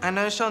 I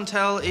know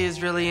Chantal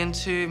is really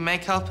into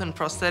makeup and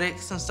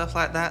prosthetics and stuff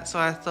like that, so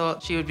I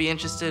thought she would be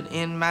interested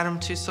in Madame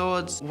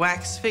Tussauds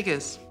wax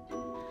figures.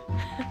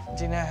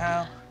 Do you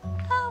know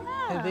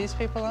who these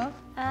people are?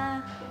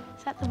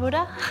 Is that the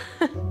Buddha?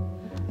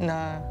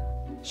 No.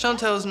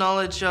 Chantal's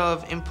knowledge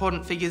of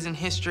important figures in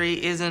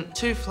history isn't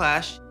too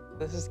flash.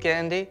 This is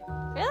Gandhi.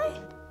 Really?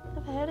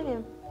 Never heard of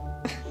him.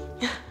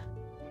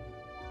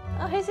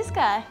 Oh, who's this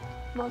guy?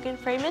 Morgan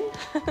Freeman?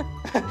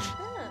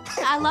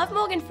 I love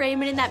Morgan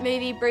Freeman in that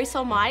movie Bruce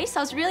Almighty, so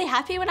I was really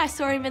happy when I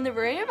saw him in the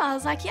room. I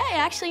was like, yeah, I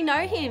actually know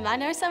him. I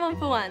know someone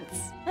for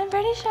once. I'm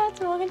pretty sure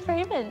it's Morgan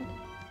Freeman.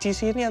 Do you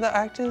see any other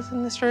actors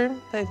in this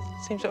room? They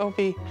seem to all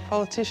be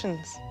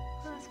politicians.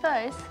 I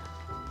suppose.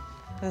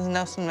 There's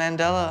Nelson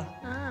Mandela.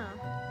 Oh.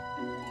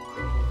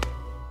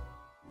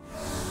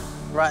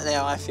 Right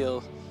now, I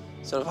feel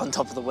sort of on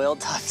top of the world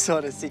type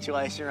sort of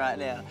situation right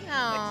now.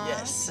 Aww.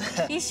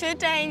 Yes. You should,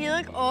 Dane. You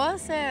look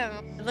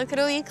awesome. Look at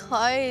all your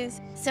clothes.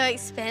 So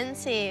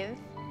expensive.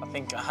 I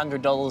think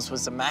 $100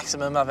 was the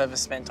maximum I've ever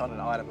spent on an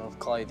item of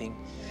clothing.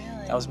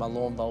 Really? That was my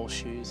lawn bowl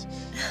shoes.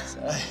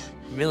 So.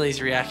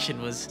 Millie's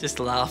reaction was just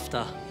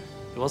laughter.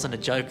 It wasn't a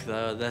joke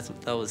though, that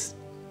was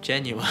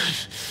genuine.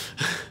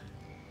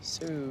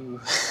 So,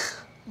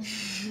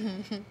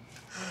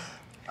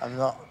 I'm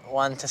not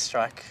one to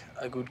strike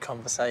a good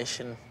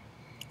conversation.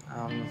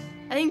 I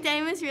think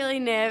Dane was really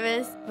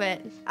nervous,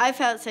 but I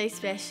felt so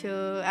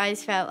special. I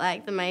just felt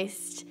like the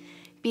most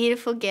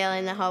beautiful girl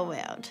in the whole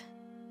world.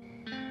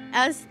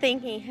 I was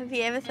thinking, have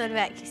you ever thought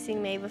about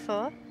kissing me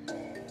before?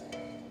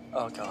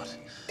 Oh, God.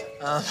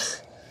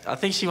 I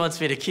think she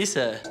wants me to kiss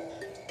her.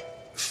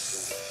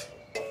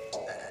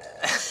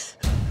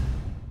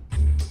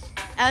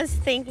 I was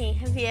thinking,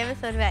 have you ever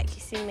thought about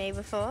kissing me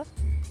before?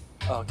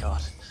 Oh,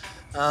 God.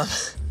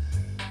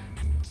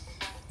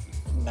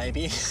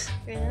 Maybe.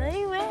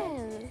 Really?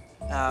 When?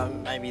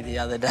 Maybe the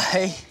other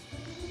day.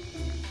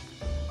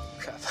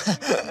 Crap.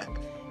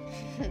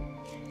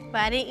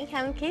 Why didn't you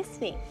come kiss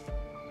me?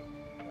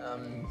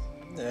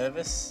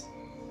 Nervous.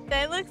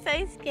 Don't look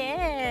so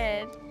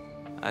scared.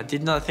 I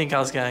did not think I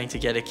was going to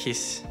get a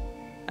kiss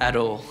at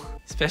all,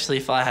 especially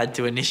if I had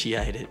to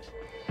initiate it.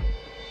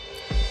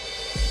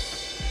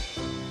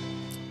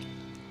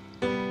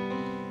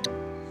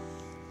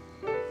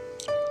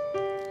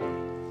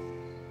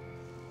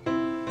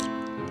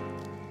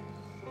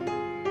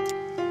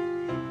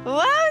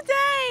 Well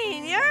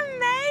done! You're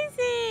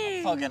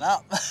amazing! Fogging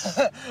up.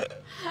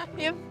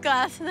 Your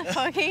glasses are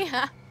fogging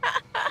up.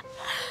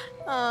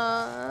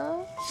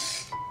 Aww.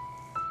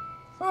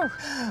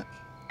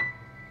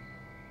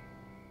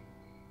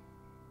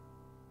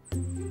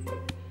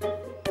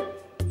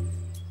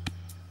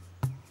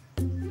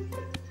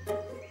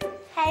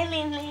 Hey,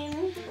 Lin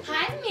Lin.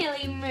 Hi,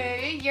 Millie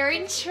Moo. You're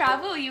in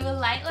trouble. You were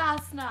late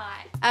last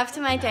night.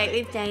 After my date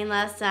with Dane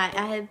last night,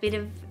 I had a bit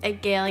of a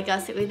girly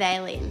gossip with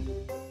Aileen.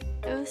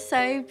 It was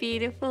so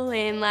beautiful,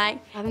 and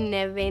like, I've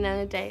never been on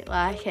a date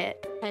like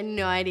it. I had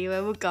no idea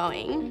where we're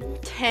going.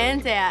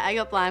 Turns out, I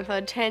got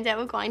blindfolded, turns out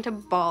we're going to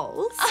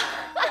bowls.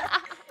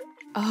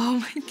 Oh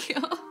my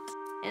God.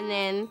 And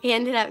then he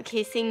ended up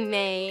kissing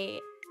me.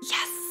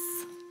 Yes.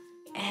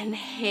 And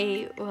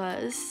he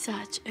was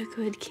such a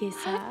good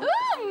kisser.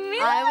 Ooh, Millie.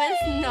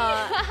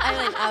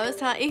 I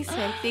was not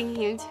expecting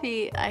him to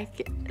be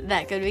like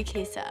that good of a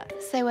kisser.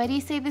 So where do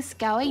you see this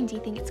going? Do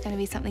you think it's going to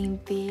be something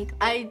big?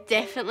 I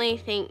definitely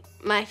think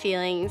my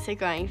feelings are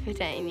growing for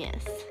Dane,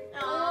 yes.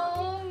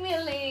 Oh,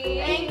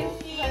 Millie. Thank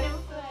you.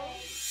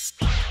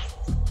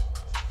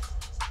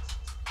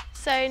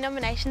 So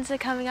nominations are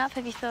coming up.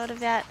 Have you thought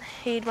about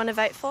who you'd want to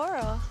vote for,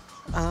 or?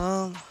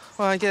 Well,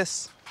 I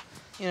guess,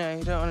 you know,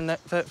 you don't want to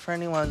vote for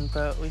anyone,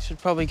 but we should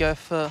probably go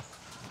for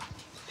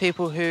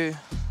people who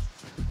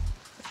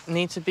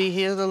need to be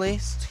here the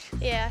least.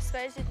 Yeah, I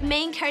suppose.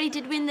 Me and Cody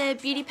did win the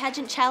beauty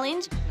pageant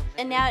challenge,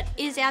 and now it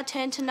is our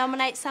turn to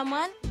nominate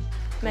someone.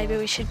 Maybe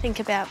we should think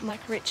about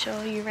like Rich or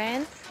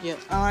Uran. Yeah,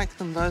 I like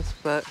them both,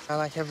 but I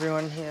like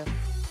everyone here.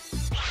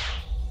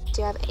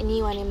 Do you have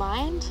anyone in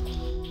mind?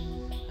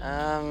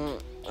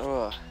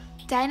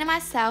 Dane and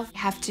myself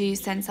have to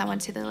send someone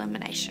to the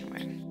elimination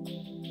room.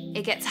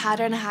 It gets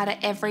harder and harder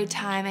every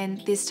time, and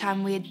this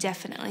time we're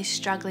definitely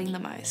struggling the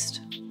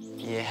most.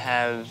 You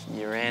have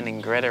Uran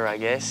and Greta, I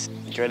guess.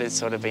 Greta's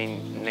sort of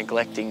been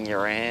neglecting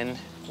Uran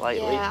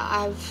lately. Yeah,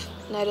 I've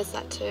noticed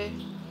that too.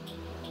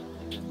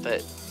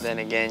 But then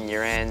again,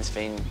 Uran's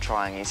been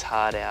trying his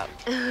heart out.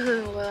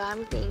 Well,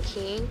 I'm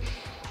thinking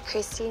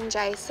Christy and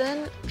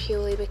Jason,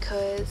 purely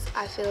because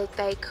I feel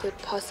they could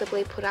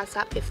possibly put us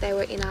up if they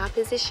were in our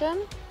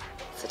position.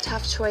 It's a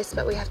tough choice,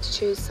 but we have to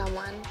choose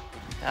someone.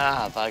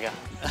 Ah, bugger.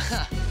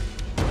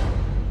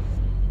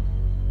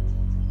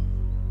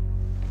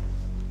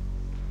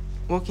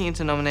 Walking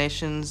into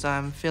nominations,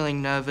 I'm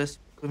feeling nervous.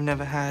 We've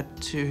never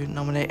had to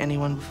nominate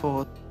anyone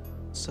before,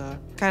 so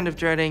kind of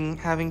dreading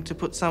having to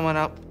put someone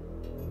up.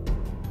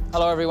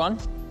 Hello, everyone.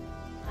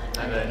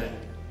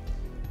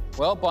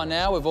 Well, by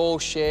now we've all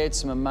shared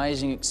some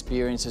amazing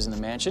experiences in the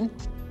mansion.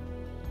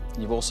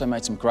 You've also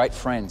made some great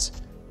friends.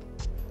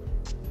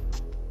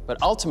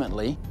 But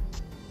ultimately,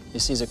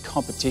 this is a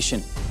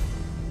competition.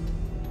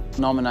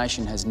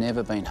 Nomination has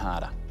never been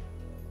harder.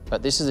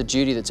 But this is a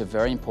duty that's a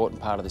very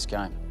important part of this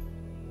game.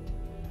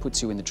 It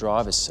puts you in the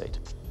driver's seat.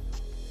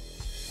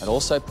 It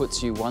also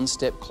puts you one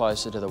step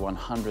closer to the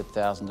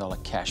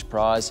 $100,000 cash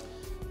prize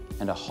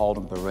and a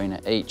Holden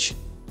Barina each.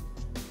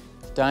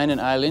 Dane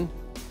and Aileen,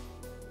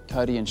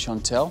 Cody and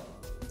Chantel,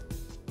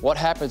 what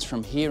happens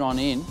from here on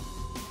in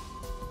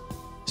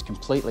is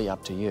completely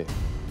up to you.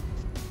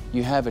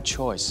 You have a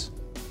choice.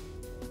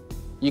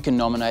 You can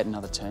nominate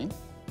another team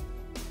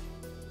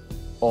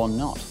or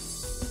not.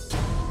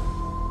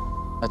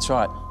 That's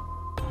right.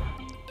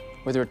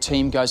 Whether a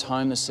team goes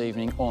home this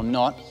evening or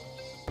not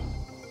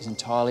is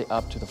entirely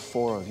up to the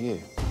four of you.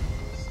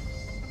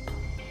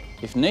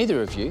 If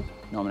neither of you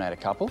nominate a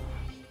couple,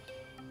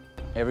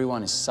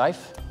 everyone is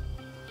safe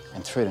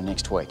and through to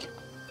next week.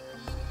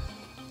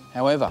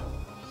 However,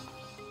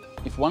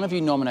 if one of you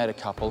nominate a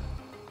couple,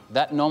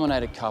 that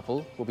nominated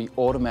couple will be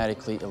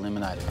automatically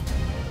eliminated.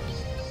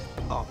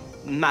 Oh,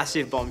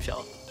 massive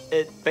bombshell.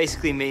 It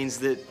basically means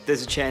that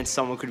there's a chance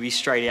someone could be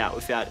straight out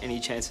without any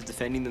chance of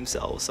defending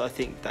themselves. So I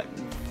think that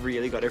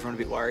really got everyone a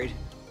bit worried.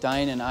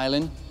 Dane and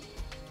Aileen,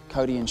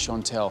 Cody and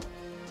Chantel,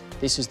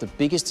 this is the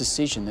biggest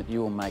decision that you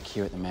will make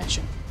here at the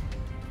mansion.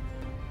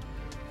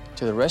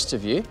 To the rest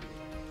of you,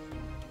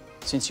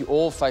 since you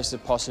all face the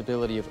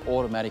possibility of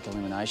automatic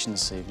elimination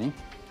this evening,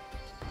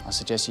 I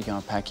suggest you go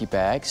and pack your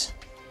bags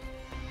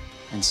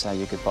and say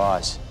your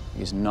goodbyes,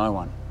 because no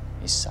one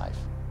is safe.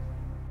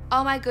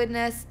 Oh my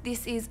goodness,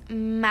 this is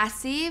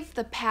massive.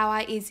 The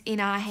power is in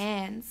our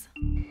hands.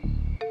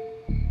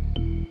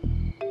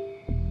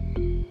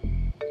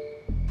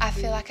 I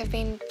feel like I've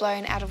been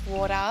blown out of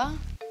water.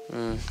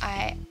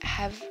 I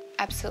have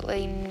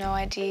absolutely no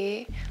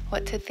idea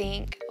what to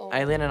think.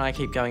 Aileen and I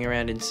keep going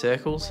around in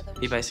circles.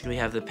 We basically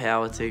have the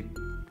power to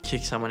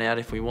kick someone out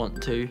if we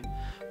want to,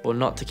 or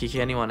not to kick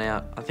anyone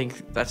out. I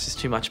think that's just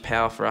too much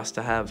power for us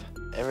to have.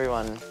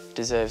 Everyone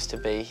deserves to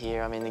be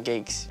here. I mean, the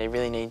geeks, they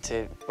really need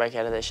to break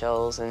out of their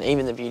shells, and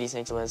even the beauties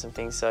need to learn some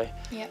things, so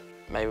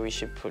maybe we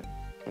should put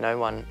no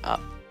one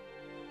up.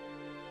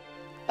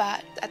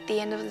 But at the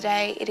end of the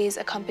day, it is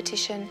a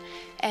competition,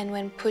 and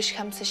when push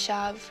comes to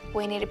shove,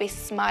 we need to be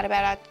smart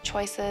about our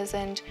choices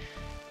and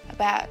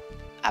about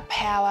our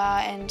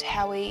power and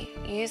how we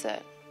use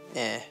it.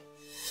 Yeah.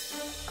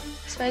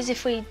 suppose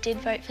if we did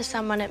vote for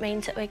someone, it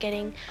means that we're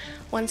getting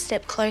one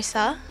step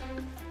closer.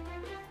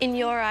 In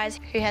your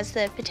eyes, who has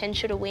the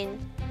potential to win?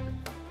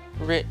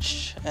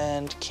 Rich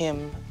and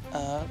Kim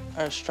are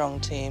a strong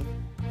team.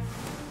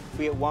 If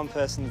we get one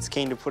person that's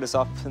keen to put us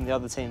up and the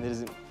other team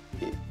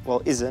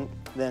that isn't,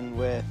 then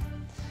we're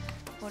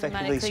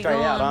effectively straight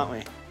out, aren't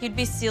we? You'd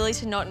be silly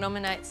to not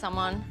nominate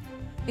someone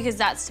because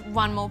that's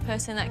one more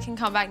person that can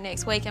come back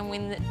next week and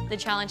win the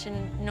challenge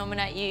and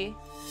nominate you.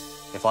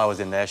 If I was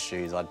in their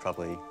shoes, I'd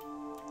probably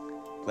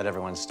let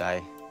everyone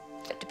stay.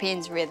 It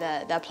depends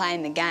whether they're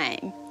playing the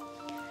game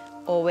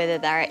or whether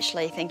they're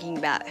actually thinking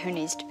about who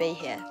needs to be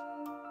here.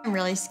 I'm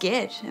really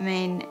scared. I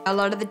mean, a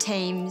lot of the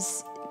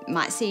teams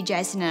might see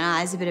Jason and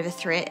I as a bit of a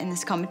threat in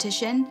this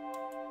competition.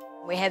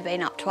 We have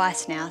been up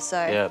twice now, so...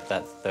 Yeah,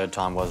 that third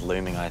time was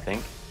looming, I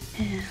think.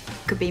 Yeah,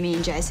 could be me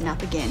and Jason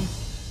up again.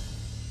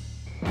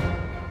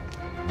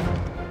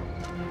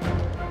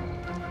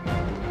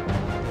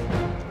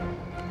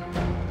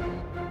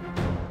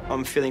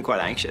 I'm feeling quite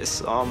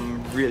anxious.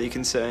 I'm really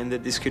concerned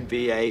that this could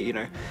be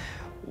a,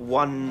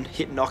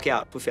 one-hit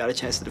knockout without a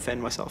chance to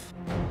defend myself.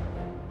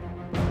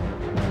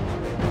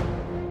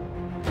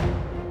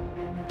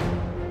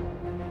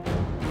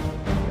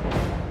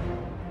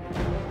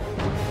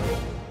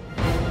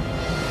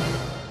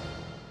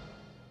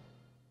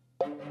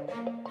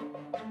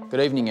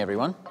 Good evening,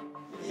 everyone.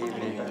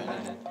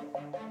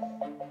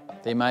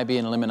 There may be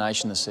an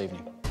elimination this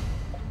evening,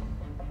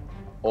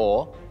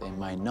 or there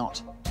may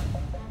not.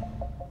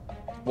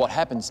 What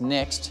happens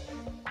next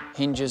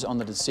hinges on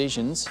the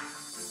decisions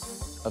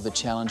of the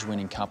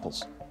challenge-winning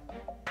couples.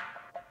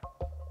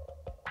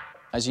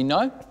 As you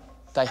know,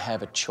 they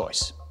have a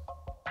choice.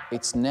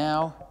 It's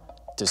now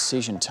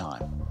decision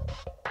time.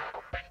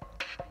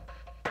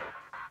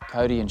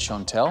 Cody and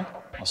Chantel,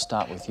 I'll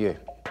start with you.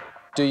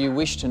 Do you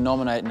wish to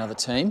nominate another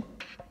team?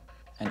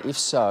 And if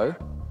so,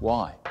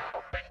 why?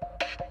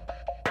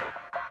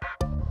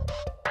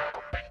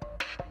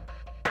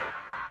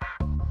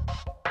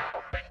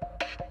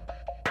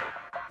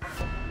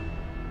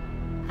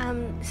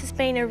 This has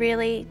been a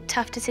really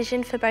tough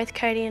decision for both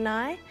Cody and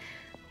I.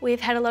 We've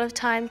had a lot of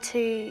time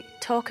to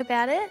talk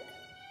about it.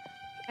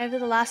 Over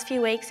the last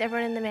few weeks,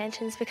 everyone in the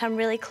mansion's become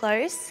really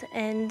close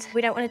and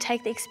we don't want to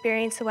take the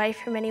experience away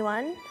from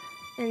anyone.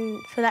 And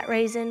for that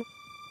reason,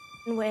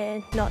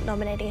 we're not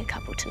nominating a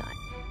couple tonight.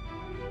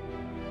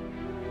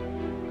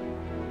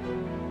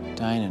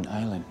 Dane and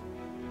Aileen.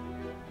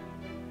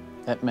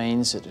 That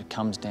means that it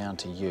comes down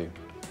to you.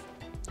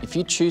 If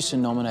you choose to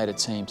nominate a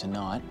team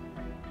tonight,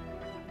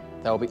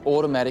 they will be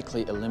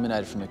automatically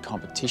eliminated from the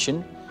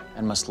competition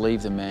and must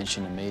leave the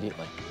mansion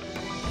immediately.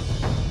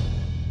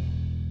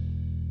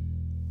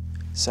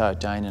 So,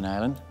 Dane and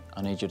Aileen,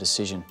 I need your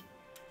decision.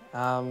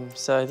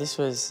 So this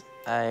was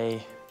a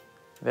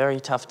very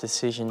tough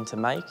decision to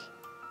make.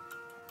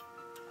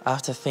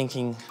 After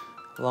thinking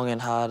long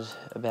and hard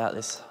about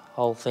this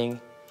whole thing,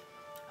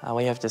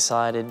 we have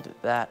decided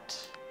that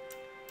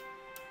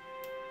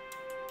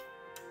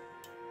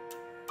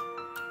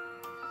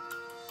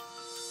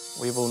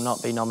we will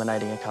not be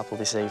nominating a couple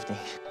this evening.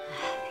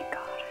 Thank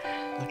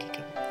God. Lucky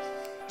couple.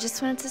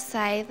 Just wanted to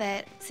say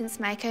that since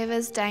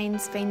makeovers,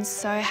 Dane's been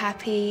so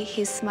happy,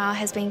 his smile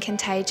has been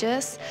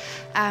contagious.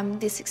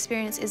 This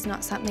experience is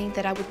not something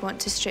that I would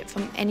want to strip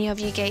from any of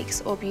you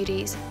geeks or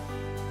beauties.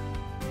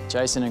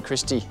 Jason and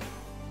Christy,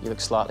 you look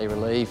slightly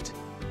relieved.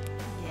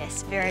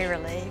 Yes, very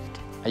relieved.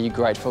 Are you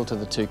grateful to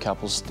the two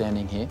couples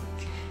standing here?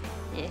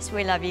 Yes,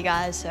 we love you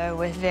guys, so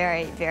we're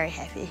very, very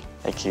happy.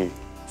 Thank you.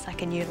 It's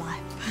like a new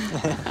life.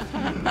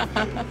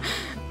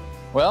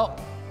 Well,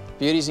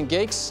 beauties and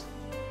geeks,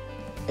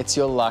 it's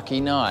your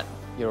lucky night.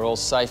 You're all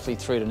safely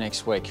through to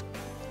next week,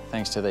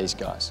 thanks to these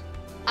guys.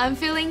 I'm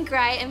feeling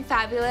great and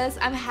fabulous.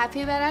 I'm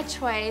happy about our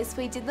choice.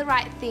 We did the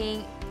right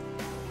thing.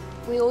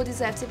 We all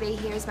deserve to be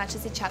here as much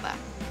as each other.